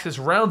back, Axis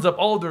rounds up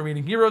all of the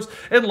remaining heroes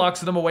and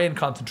locks them away in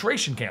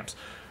concentration camps.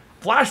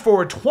 Flash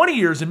forward 20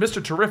 years and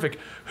Mr. Terrific,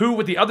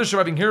 who the other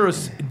surviving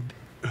heroes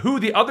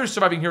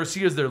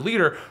see as their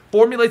leader,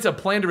 formulates a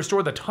plan to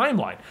restore the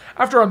timeline.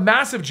 After a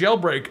massive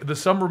jailbreak, the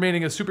some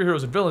remaining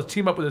superheroes and villains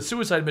team up with a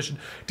suicide mission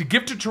to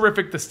give to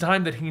Terrific the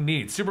time that he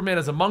needs. Superman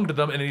is among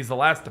them, and he's the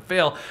last to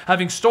fail,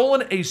 having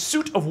stolen a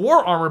suit of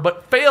war armor,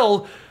 but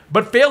fail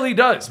he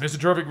does. Mr.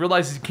 Terrific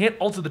realizes he can't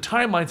alter the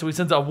timeline, so he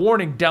sends a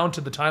warning down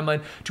to the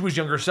timeline to his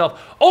younger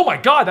self. Oh my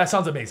god, that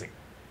sounds amazing.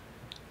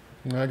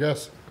 I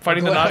guess.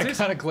 Fighting the Nazis?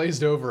 I kind of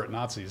glazed over at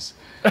Nazis.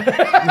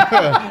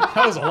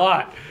 That was a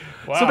lot.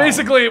 Wow. So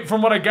basically,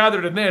 from what I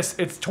gathered in this,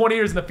 it's 20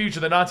 years in the future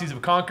the Nazis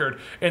have conquered,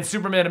 and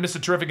Superman and Mr.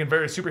 Terrific and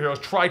various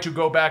superheroes try to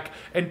go back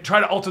and try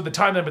to alter the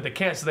timeline, but they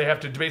can't, so they have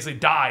to basically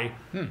die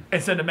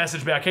and send a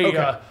message back, hey,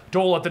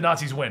 don't let the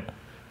Nazis win.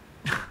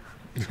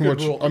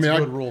 Good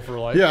rule for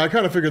life. Yeah, I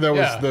kind of figured that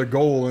was the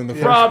goal in the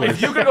first Rob, place.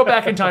 if you could go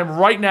back in time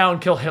right now and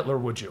kill Hitler,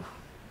 would you?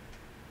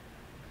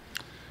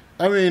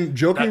 I mean,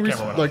 joking, That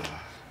camera went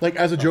like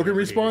as a joking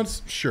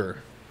response, sure.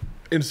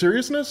 In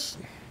seriousness,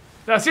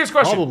 Now, serious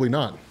question. probably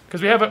not.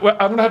 Because I'm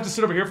going to have to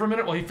sit over here for a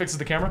minute while he fixes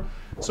the camera.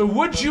 So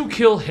would you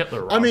kill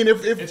Hitler, Rob? I mean,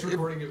 if It's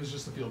recording. It was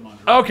just the field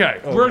monitor. Okay,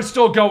 we're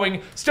still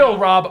going. Still,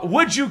 Rob,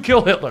 would you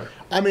kill Hitler?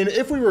 I mean,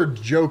 if we were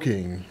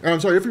joking, I'm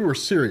sorry, if we were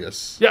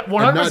serious. Yeah,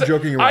 100%. I'm not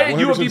joking around.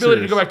 You have the 100% ability to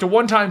serious. go back to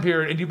one time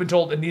period, and you've been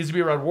told it needs to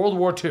be around World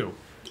War II.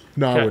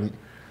 No, Okay. I wouldn't.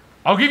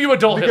 I'll give you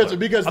adult Hitler.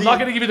 Because I'm not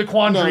going to give you the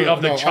quandary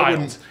of the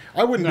child.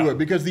 I wouldn't do it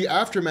because the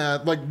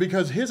aftermath,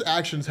 because his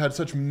actions had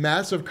such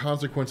massive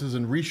consequences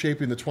in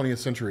reshaping the 20th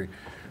century.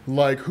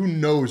 Like, who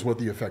knows what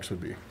the effects would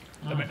be?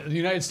 I mean, the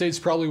United States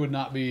probably would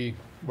not be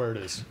where it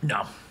is.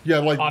 No. Yeah,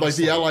 like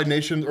Honestly. the Allied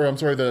Nations, or I'm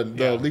sorry, the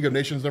League of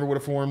Nations never would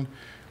have formed.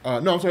 No,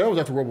 I'm sorry, that was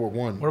after World War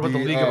I. What about the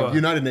League of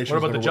United Nations? What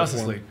about the never would have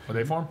Justice formed. League? Would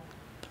they form?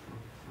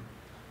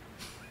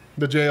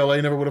 The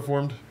JLA never would have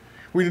formed.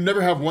 We'd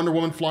never have Wonder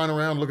Woman flying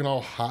around looking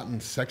all hot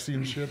and sexy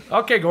and shit.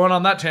 Okay, going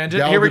on that tangent.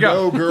 Gal Here we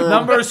go. Gadot, girl.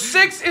 Number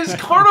 6 is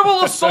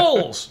Carnival of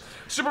Souls.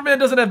 Superman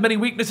doesn't have many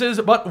weaknesses,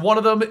 but one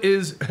of them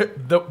is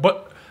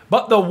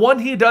But the one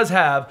he does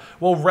have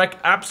will wreak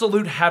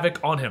absolute havoc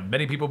on him.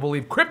 Many people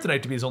believe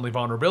kryptonite to be his only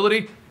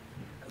vulnerability.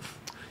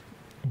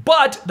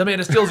 But the Man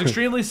of Steel is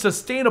extremely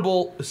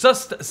susceptible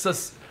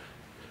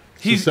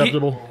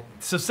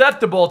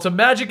to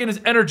magic and his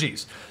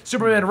energies.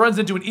 Superman runs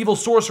into an evil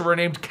sorcerer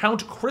named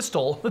Count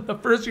Crystal in the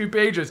first few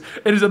pages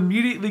and is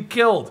immediately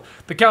killed.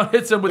 The Count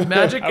hits him with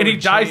magic and he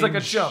dies like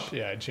a chump.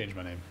 Yeah, I'd change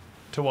my name.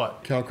 To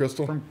what? Count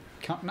Crystal?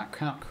 Not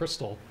Count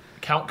Crystal.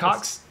 Count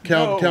Cox?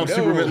 Count No.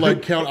 Superman,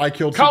 like Count I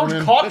Killed Count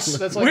Superman? Cox?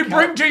 That's like we Count-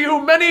 bring to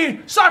you many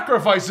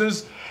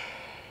sacrifices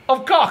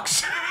of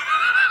Cox.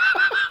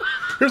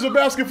 Here's a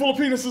basket full of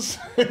penises.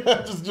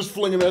 just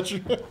flinging at you.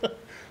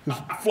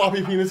 Just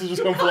floppy penises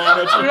just come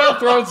flying at You're you. not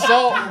throwing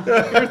salt.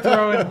 You're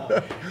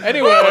throwing.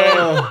 Anyway.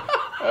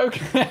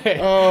 Okay.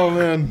 Oh,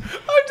 man.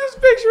 I'm just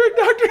picturing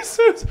Dr.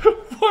 Seuss.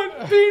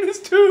 1 penis,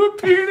 2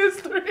 penis,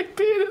 3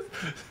 penis.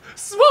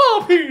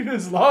 Small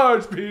penis,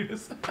 large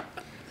penis.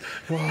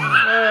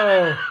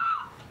 Oh.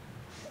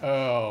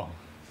 Oh.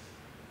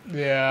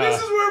 Yeah.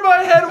 This is where my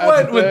head That's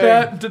went the with thing.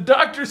 that to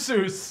Dr.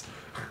 Seuss.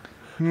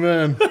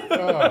 Man.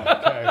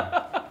 Okay.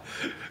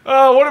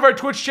 One of our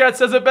Twitch chats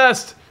says it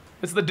best.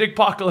 It's the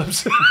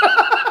Dickpocalypse.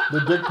 The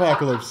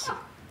Dickpocalypse.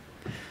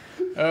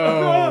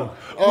 Oh.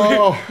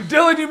 Oh,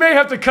 Dylan, you may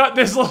have to cut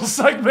this little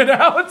segment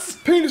out.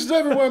 penises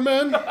everywhere,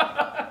 man.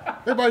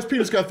 Everybody's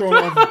penis got thrown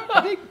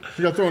off.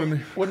 He got thrown at me.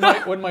 When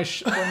my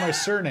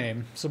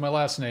surname, so my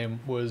last name,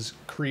 was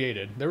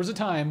created, there was a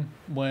time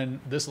when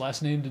this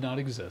last name did not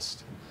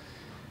exist.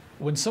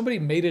 When somebody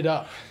made it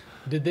up,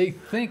 did they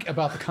think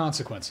about the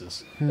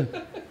consequences?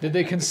 Did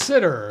they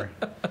consider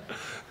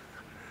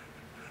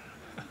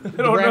the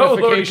don't know,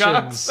 Lord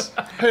ramifications?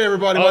 Hey,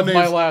 everybody. Of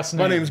my last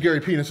My name. name's Gary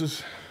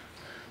Penises.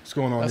 What's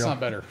going on, That's y'all? not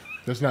better.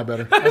 That's not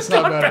better. That's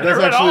not better. That's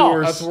at actually all.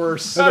 worse. That's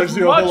worse. That's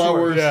actually a much whole lot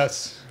worse.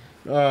 worse.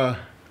 Yes.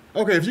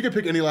 Okay, if you could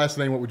pick any last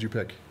name, what would you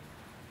pick?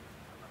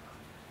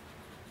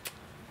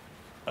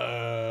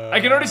 I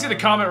can already see the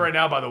comment right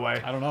now, by the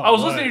way. I don't know. I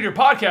was What? listening to your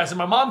podcast, and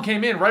my mom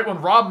came in right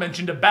when Rob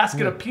mentioned a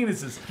basket of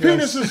penises.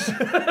 Penises.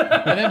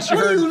 And then she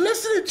What are heard you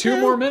listening to?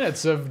 2 more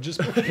minutes of just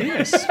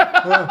penis. It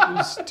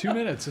was 2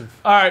 minutes of.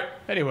 All right.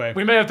 Anyway.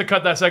 We may have to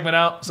cut that segment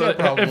out. So Yeah, if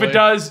probably. it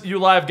does, you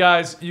live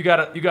guys, you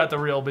got the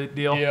real big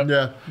deal. Yep.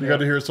 Yeah, you got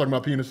to hear us talking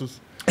about penises.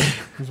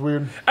 It's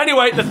weird.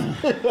 Anyway,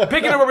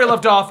 picking up where we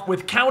left off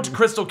with Count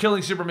Crystal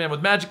killing Superman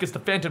with magic is the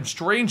Phantom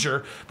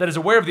Stranger that is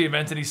aware of the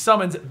events, and he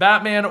summons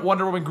Batman,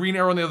 Wonder Woman, Green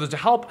Arrow, and the others to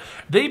help.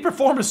 They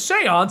perform a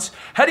seance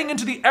heading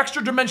into the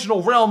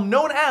extra-dimensional realm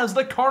known as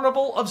the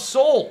Carnival of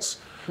Souls.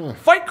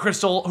 fight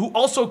Crystal, who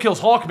also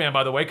kills Hawkman,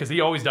 by the way, because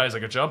he always dies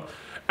like a chump.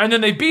 And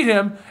then they beat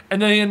him,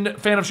 and then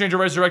Phantom Stranger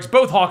resurrects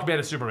both Hawkman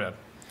and Superman.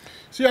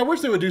 See, I wish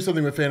they would do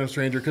something with Phantom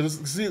Stranger, because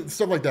see,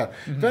 stuff like that.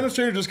 Phantom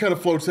Stranger just kind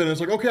of floats in, and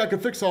it's like, okay, I can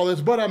fix all this,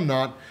 but I'm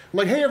not.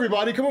 Like, hey,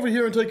 everybody, come over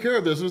here and take care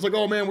of this. And it's like,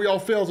 oh, man, we all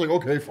failed. It's like,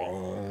 okay,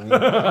 fine.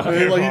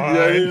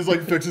 And he just,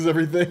 like, fixes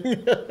everything.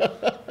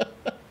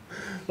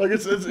 Like,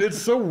 it's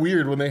so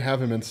weird when they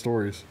have him in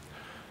stories.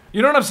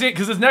 You know what I'm saying?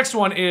 Because this next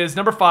one is,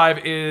 number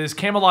 5, is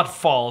Camelot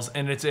Falls,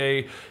 and it's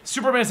a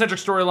Superman-centric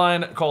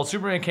storyline called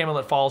Superman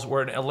Camelot Falls,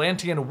 where an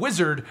Atlantean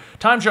wizard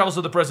time travels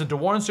to the present to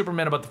warn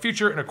Superman about the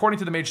future, and according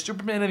to the mage,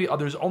 Superman and the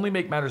others only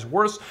make matters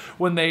worse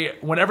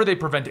whenever they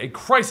prevent a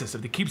crisis.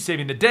 If they keep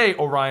saving the day,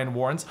 Orion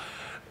warns,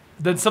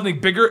 then something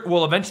bigger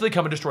will eventually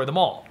come and destroy them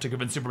all. To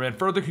convince Superman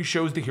further, he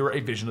shows the hero a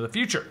vision of the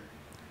future.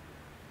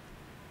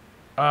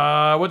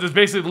 What this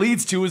basically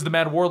leads to is the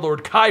mad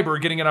warlord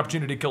Kyber getting an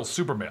opportunity to kill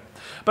Superman.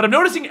 But I'm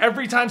noticing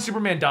every time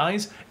Superman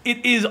dies,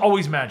 it is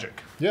always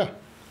magic. Yeah.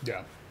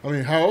 Yeah. I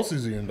mean, how else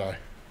is he going to die?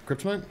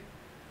 Kryptonite?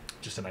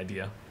 Just an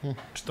idea.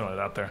 Just throwing it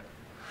out there.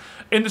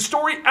 In the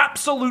story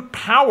Absolute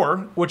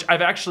Power, which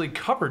I've actually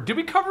covered. Did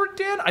we cover it,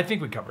 Dan? I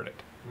think we covered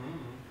it.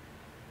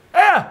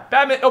 Yeah,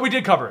 Batman. Oh, we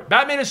did cover it.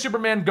 Batman and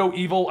Superman go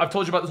evil. I've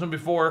told you about this one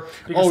before.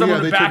 Because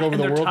someone was back in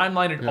their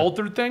timeline and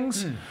altered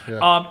things.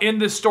 Yeah. In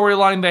this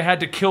storyline, they had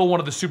to kill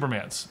one of the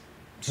Supermans.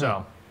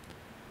 So,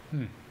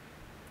 in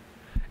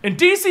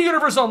DC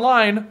Universe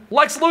Online,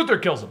 Lex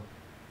Luthor kills him.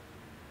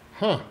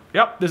 Huh.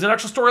 Yep, there's an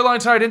actual storyline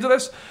tied into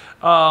this.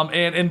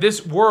 And in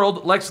this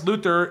world, Lex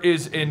Luthor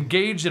is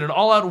engaged in an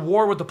all-out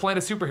war with the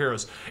planet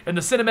superheroes. In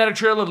the cinematic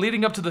trailer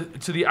leading up to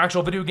the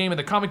actual video game and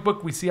the comic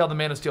book, we see how the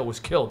Man of Steel was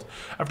killed.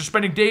 After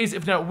spending days,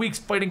 if not weeks,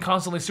 fighting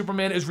constantly,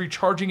 Superman is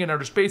recharging in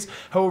outer space.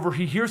 However,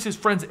 he hears his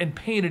friends in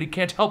pain and he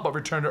can't help but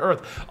return to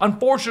Earth.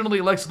 Unfortunately,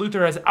 Lex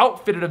Luthor has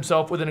outfitted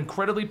himself with an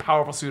incredibly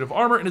powerful suit of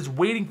armor and is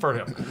waiting for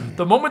him.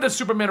 The moment that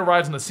Superman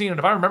arrives on the scene, and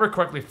if I remember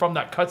correctly from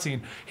that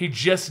cutscene, he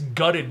just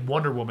gutted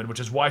Wonder Woman, which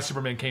is why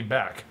Superman came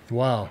back.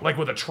 Wow. Like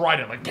with a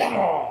trident, like,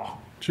 oh.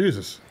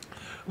 Jesus.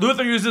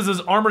 Luthor uses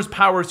his armor's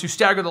powers to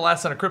stagger the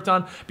last son of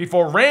Krypton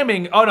before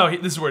ramming,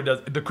 this is where it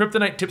does, the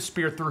kryptonite tip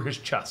spear through his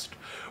chest.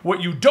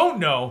 What you don't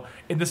know,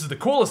 and this is the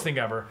coolest thing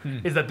ever,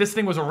 is that this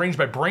thing was arranged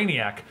by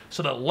Brainiac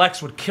so that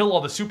Lex would kill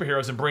all the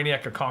superheroes and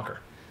Brainiac could conquer.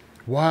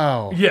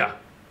 Wow. Yeah.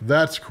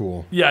 That's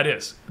cool. Yeah, it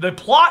is. The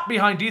plot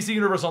behind DC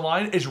Universe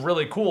Online is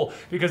really cool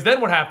because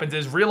then what happens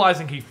is,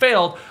 realizing he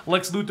failed,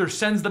 Lex Luthor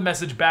sends the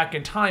message back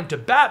in time to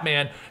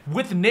Batman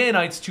with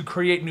nanites to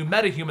create new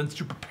metahumans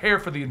to prepare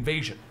for the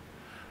invasion.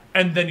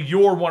 And then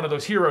you're one of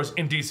those heroes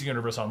in DC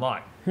Universe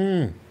Online.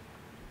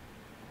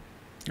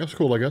 That's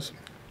cool, I guess.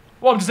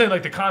 Well, I'm just saying,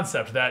 like, the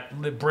concept that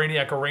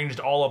Brainiac arranged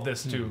all of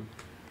this to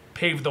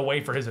pave the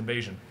way for his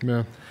invasion.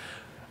 Yeah.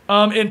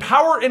 In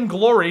Power and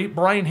Glory,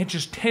 Brian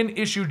Hitch's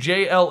 10-issue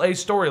JLA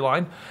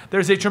storyline,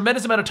 there's a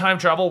tremendous amount of time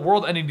travel,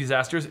 world-ending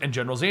disasters, and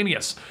General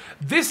Xanius.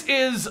 This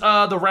is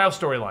the Rao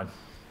storyline.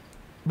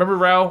 Remember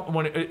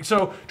Rao?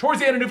 So,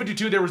 towards the end of New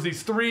 52, there was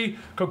these 3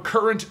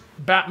 concurrent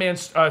Superman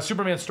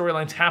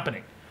storylines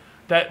happening.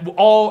 That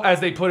all, as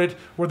they put it,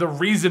 were the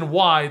reason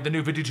why the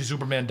New 52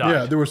 Superman died.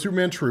 Yeah, there was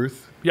Superman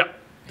Truth. Yep.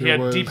 He had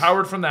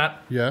depowered from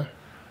that. Yeah.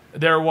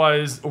 There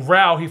was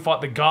Rao, he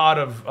fought the god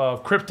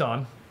of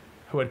Krypton,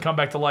 who had come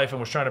back to life and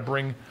was trying to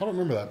bring... I don't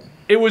remember that.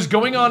 It was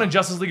going on in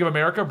Justice League of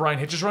America, Brian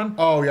Hitch's run.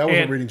 Oh, yeah, I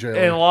wasn't reading JLA.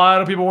 And a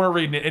lot of people weren't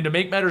reading it. And to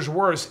make matters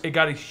worse, it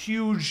got a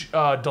huge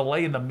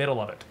delay in the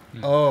middle of it.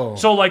 Oh.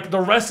 So, like,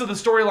 the rest of the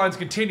storylines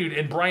continued,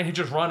 and Brian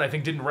Hitch's run, I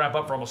think, didn't wrap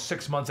up for almost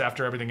 6 months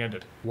after everything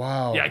ended.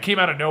 Wow. Yeah, it came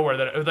out of nowhere.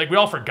 That like we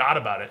all forgot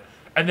about it.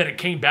 And then it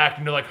came back,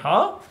 and you're like,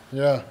 huh?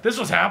 Yeah. This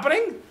was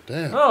happening?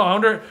 Damn. Oh, I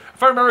wonder,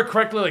 if I remember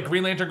correctly, like,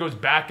 Green Lantern goes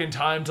back in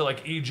time to,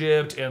 like,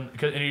 Egypt, and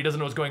he doesn't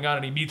know what's going on,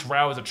 and he meets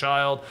Rao as a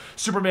child.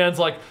 Superman's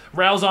like,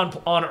 Rao's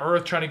on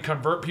Earth trying to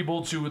convert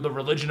people to the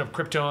religion of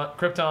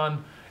Krypton.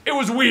 It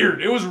was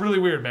weird. It was really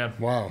weird, man.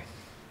 Wow.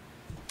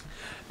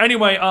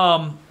 Anyway,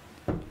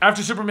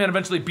 after Superman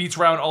eventually beats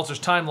Rao and alters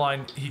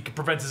timeline, he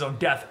prevents his own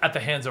death at the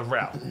hands of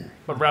Rao.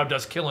 But Rao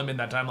does kill him in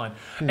that timeline.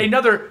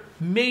 Another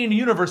main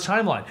universe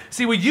timeline.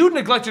 See, what you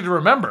neglected to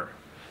remember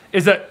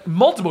is that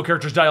multiple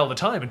characters die all the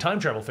time, and time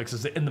travel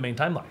fixes it in the main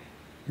timeline.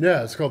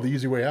 Yeah, it's called The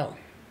Easy Way Out.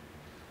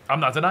 I'm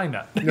not denying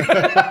that.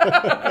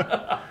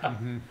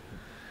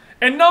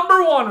 And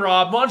number 1,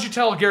 Rob, why don't you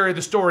tell Gary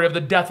the story of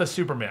the death of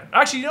Superman?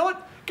 Actually, you know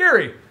what?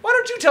 Gary, why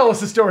don't you tell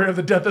us the story of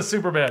the death of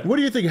Superman? What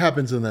do you think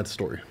happens in that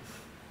story?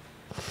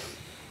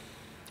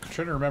 I'm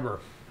trying to remember.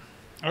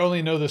 I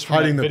only know this from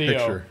Hiding that the video.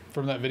 picture.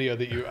 From that video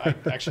that I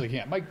actually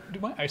can't. My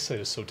eyesight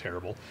is so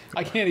terrible.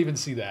 I can't even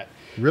see that.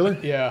 Really?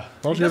 Yeah. Why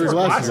don't you have your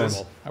glasses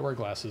on? I wear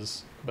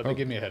glasses, but they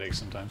give me a headache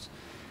sometimes.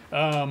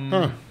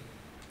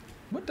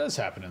 What does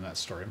happen in that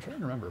story? I'm trying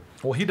to remember.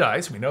 Well, he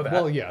dies. We know that.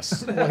 Well,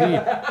 yes. Well,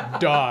 he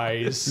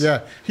dies.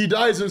 Yeah, he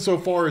dies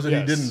insofar as that he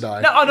Yes. didn't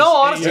die. No, no,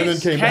 honestly, And then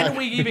came can back.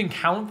 we even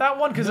count that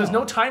one? Because there's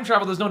no time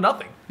travel, there's no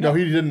nothing. No,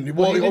 he didn't.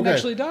 Well, He didn't okay.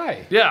 actually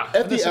die. Yeah.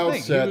 At the That's the thing. He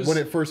outset, was- when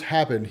it first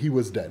happened, he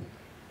was dead.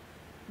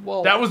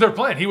 Well, That was their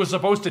plan. He was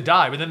supposed to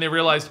die, but then they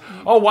realized,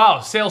 oh wow,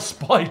 sales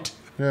spiked.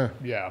 Yeah.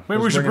 yeah.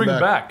 Maybe we should bring him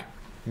back.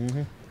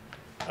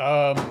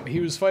 He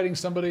was fighting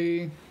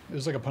somebody. It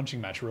was like a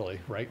punching match, really,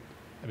 right?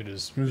 I mean, it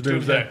was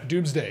Doomsday.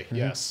 Doomsday,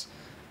 yes.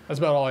 That's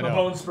about all I The know.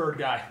 bone spurred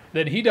guy.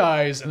 Then he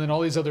dies, and then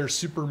all these other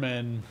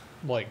Supermen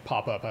like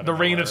pop up. Out The of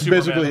Reign nowhere. of Superman.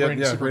 Basically, The yeah,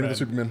 Reign of Reign of the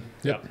Superman.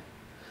 Superman. Yep.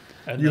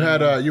 And You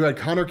then- had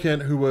Connor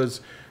Kent, who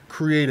was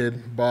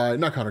created by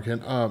not Connor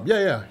Kent.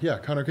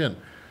 Connor Kent,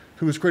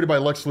 who was created by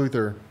Lex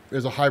Luthor,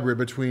 is a hybrid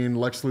between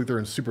Lex Luthor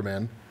and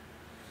Superman.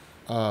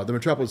 The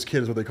Metropolis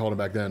Kid is what they called him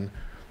back then.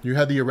 You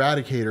had the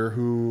Eradicator,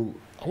 who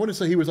I want to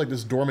say he was like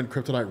this dormant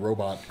Kryptonian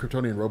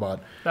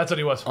robot. That's what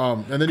he was.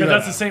 And then Because you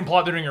that's had, the same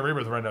plot they're doing a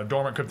rebirth right now.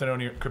 Dormant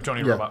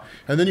Kryptonian yeah. robot.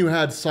 And then you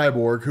had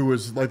Cyborg, who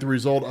was like the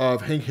result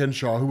of Hank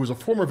Henshaw, who was a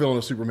former villain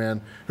of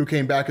Superman, who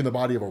came back in the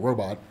body of a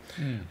robot.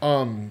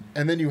 And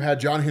then you had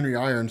John Henry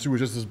Irons, who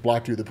was just this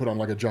black dude that put on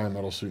like a giant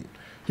metal suit.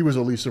 He was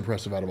the least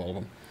impressive out of all of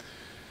them.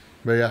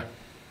 But yeah.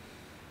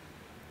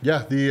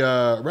 Yeah, the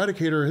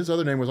Eradicator, his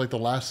other name was like the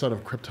last son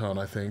of Krypton,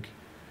 I think.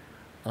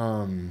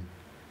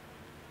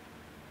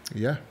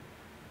 Yeah.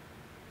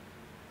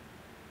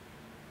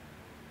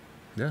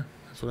 Yeah,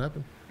 that's what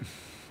happened.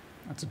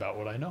 That's about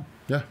what I know.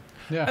 Yeah.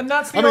 Yeah. And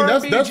that's the I mean,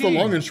 RBG. that's the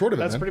long and short of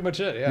it, That's man. pretty much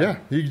it. Yeah. Yeah,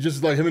 he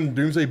just like him and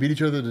Doomsday beat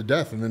each other to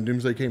death, and then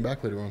Doomsday came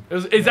back later on.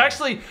 It's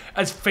actually,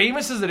 as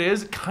famous as it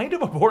is, kind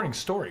of a boring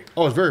story.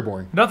 Oh, it's very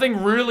boring.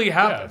 Nothing really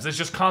happens. It's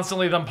just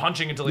constantly them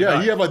punching until he Yeah,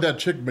 dies. you have like that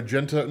chick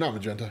not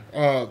Magenta.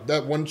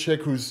 That one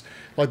chick who's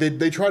like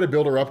they try to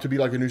build her up to be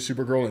like a new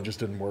Supergirl, and it just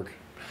didn't work.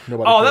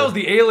 Nobody. Oh, that cared. was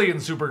the alien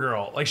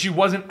Supergirl. Like she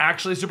wasn't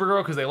actually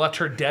Supergirl because they left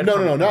her dead. No,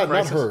 from no, no, not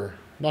Crisis. her,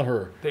 not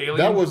her. The alien?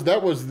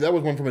 That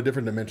was one from a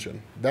different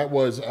dimension. That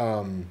was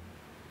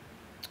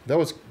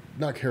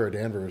not Kara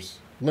Danvers,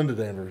 Linda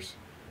Danvers,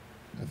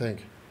 I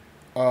think.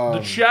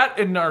 The chat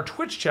in our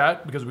Twitch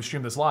chat, because we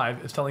stream this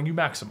live, is telling you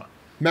Maxima.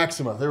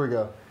 Maxima. There we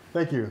go.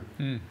 Thank you.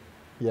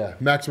 Yeah,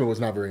 Maxima was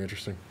not very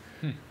interesting.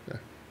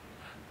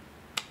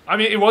 I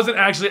mean, it wasn't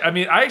actually. I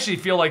mean, I actually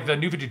feel like the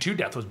New 52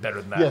 death was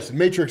better than that. Yes,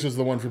 Matrix is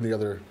the one from the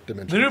other The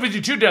dimension. New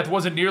 52 death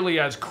wasn't nearly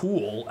as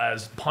cool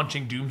as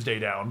punching Doomsday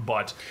down,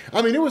 but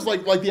I mean, it was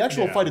like the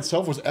actual Yeah. fight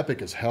itself was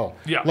epic as hell.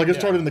 Yeah. Like it Yeah.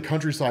 started in the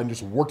countryside and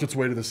just worked its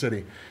way to the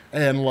city,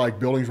 and like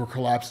buildings were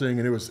collapsing,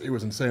 and it was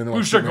insane. And then, like,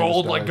 Booster Superman just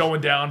Gold like dies.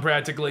 going down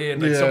practically,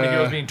 and like so many Yeah.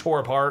 heroes being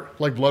tore apart.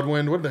 Like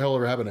Bloodwind. What the hell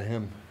ever happened to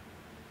him?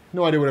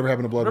 No idea whatever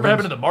happened to Bloodwind.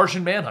 Whatever happened to the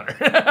Martian Manhunter?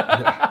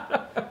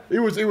 It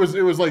was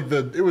like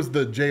the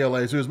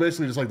JLA. So it was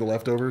basically just like the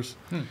leftovers,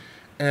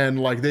 and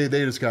like they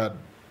just got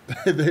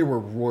they were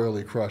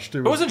royally crushed.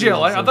 It wasn't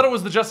JLA. I thought it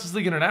was the Justice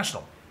League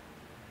International.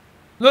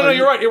 No,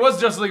 you're right. It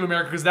was Justice League of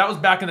America because that was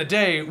back in the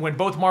day when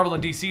both Marvel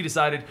and DC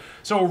decided.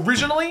 So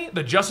originally,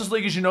 the Justice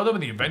League as you know them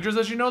and the Avengers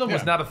as you know them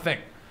was Yeah. not a thing.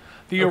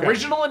 The Okay.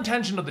 original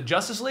intention of the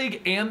Justice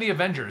League and the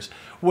Avengers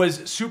was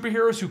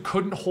superheroes who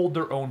couldn't hold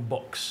their own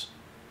books.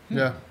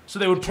 Yeah. So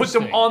they would put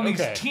them Interesting. on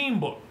these Okay. team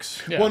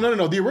books. Yeah. Well,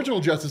 no. The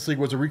original Justice League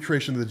was a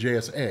recreation of the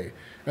JSA,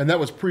 and that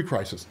was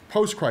pre-crisis.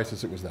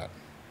 Post-crisis, it was that.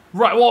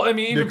 Right. Well, I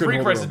mean, even couldn't hold their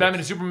pre-crisis, own Batman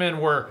books. and Superman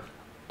were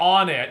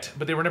on it,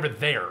 but they were never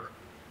there.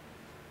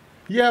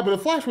 Yeah, but the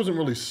Flash wasn't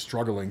really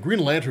struggling. Green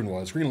Lantern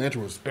was. Green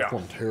Lantern was Yeah.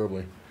 performed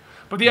terribly.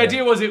 But the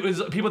idea was it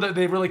was people that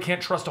they really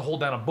can't trust to hold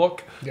down a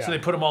book, Yeah. so they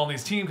put them all in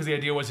these teams because the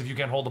idea was if you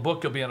can't hold a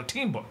book, you'll be on a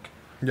team book.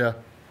 Yeah.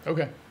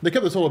 Okay. They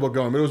kept the solo book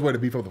going, but it was a way to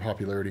beef up the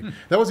popularity.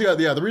 That was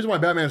the reason why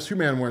Batman and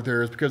Superman weren't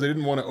there is because they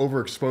didn't want to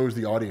overexpose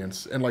the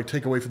audience and like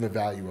take away from the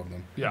value of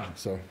them. Yeah.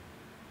 So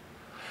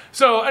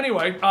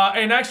Anyway,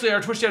 and actually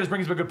our Twitch chat is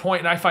bringing up a good point,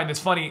 and I find this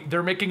funny.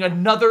 They're making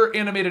another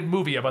animated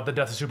movie about the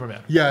death of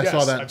Superman. yeah, I Yes,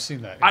 saw that. I've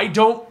seen that.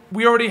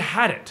 We already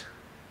had it.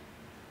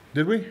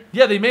 Did we?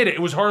 Yeah, they made it.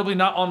 It was horribly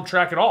not on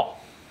track at all.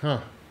 Huh.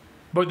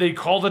 But they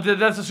called it the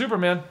death of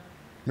Superman.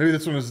 Maybe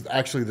this one is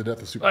actually the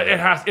death of Superman. It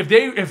has. If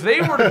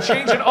they were to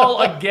change it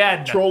all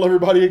again. Troll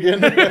everybody again.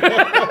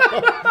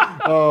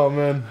 Oh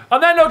man. On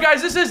that note,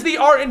 guys, this is the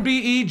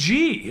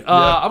RNBEG.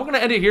 I'm going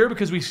to end it here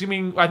because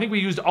I think we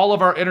used all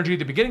of our energy at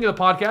the beginning of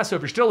the podcast. So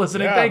if you're still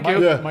listening, thank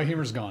you. Yeah. My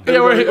humor's gone. Yeah,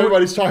 we're-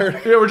 Everybody's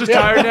tired. Yeah, we're just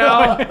tired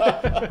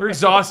now. We're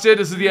exhausted.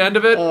 This is the end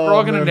of it. We're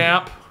all going to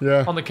man. nap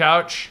Yeah. on the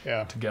couch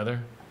Yeah.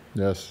 together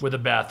Yes. with a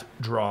bath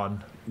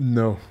drawn.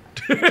 No.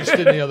 Just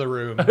in the other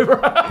room.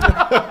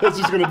 It's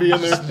just gonna be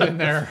in there. In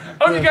there.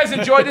 I hope you guys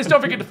enjoyed this.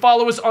 Don't forget to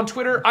follow us on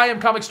Twitter. I am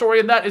Comic Story,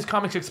 and that is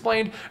Comics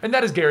Explained, and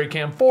that is Gary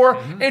Cam 4.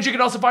 And you can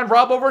also find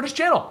Rob over at his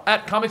channel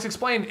at Comics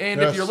Explained. And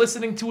if Yes. you're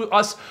listening to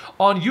us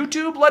on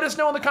YouTube, let us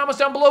know in the comments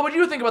down below what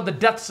you think about the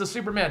deaths of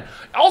Superman.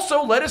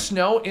 Also, let us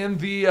know in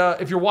the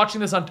if you're watching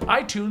this on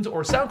iTunes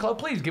or SoundCloud,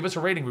 please give us a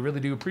rating. We really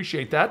do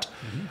appreciate that.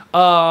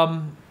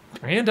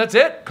 And that's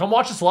it. Come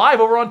watch us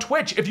live over on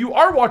Twitch. If you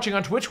are watching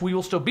on Twitch, we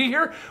will still be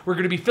here. We're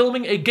going to be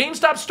filming a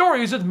GameStop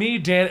Stories with me,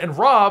 Dan, and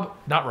Rob.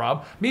 Not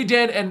Rob. Me,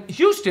 Dan, and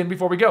Houston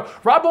before we go.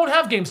 Rob won't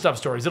have GameStop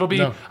Stories. It'll be,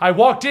 No. I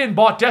walked in,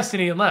 bought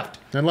Destiny, and left.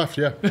 And left,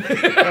 yeah.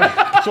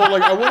 So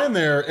like I went in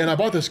there and I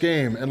bought this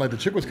game and like the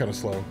chick was kind of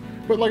slow.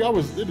 But like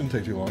it didn't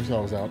take too long, so I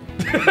was out.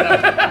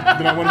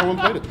 Then I went home and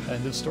played it.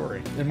 End of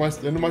story. End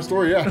of my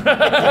story, yeah.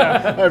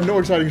 I have no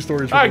exciting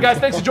stories. All right, guys,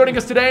 thanks for joining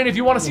us today. And if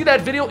you want to see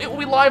that video, it will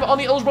be live on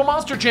the Eligible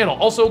Monster channel,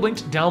 also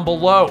linked down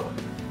below.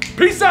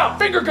 Peace out.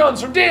 Finger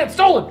guns from Dan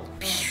Stolen.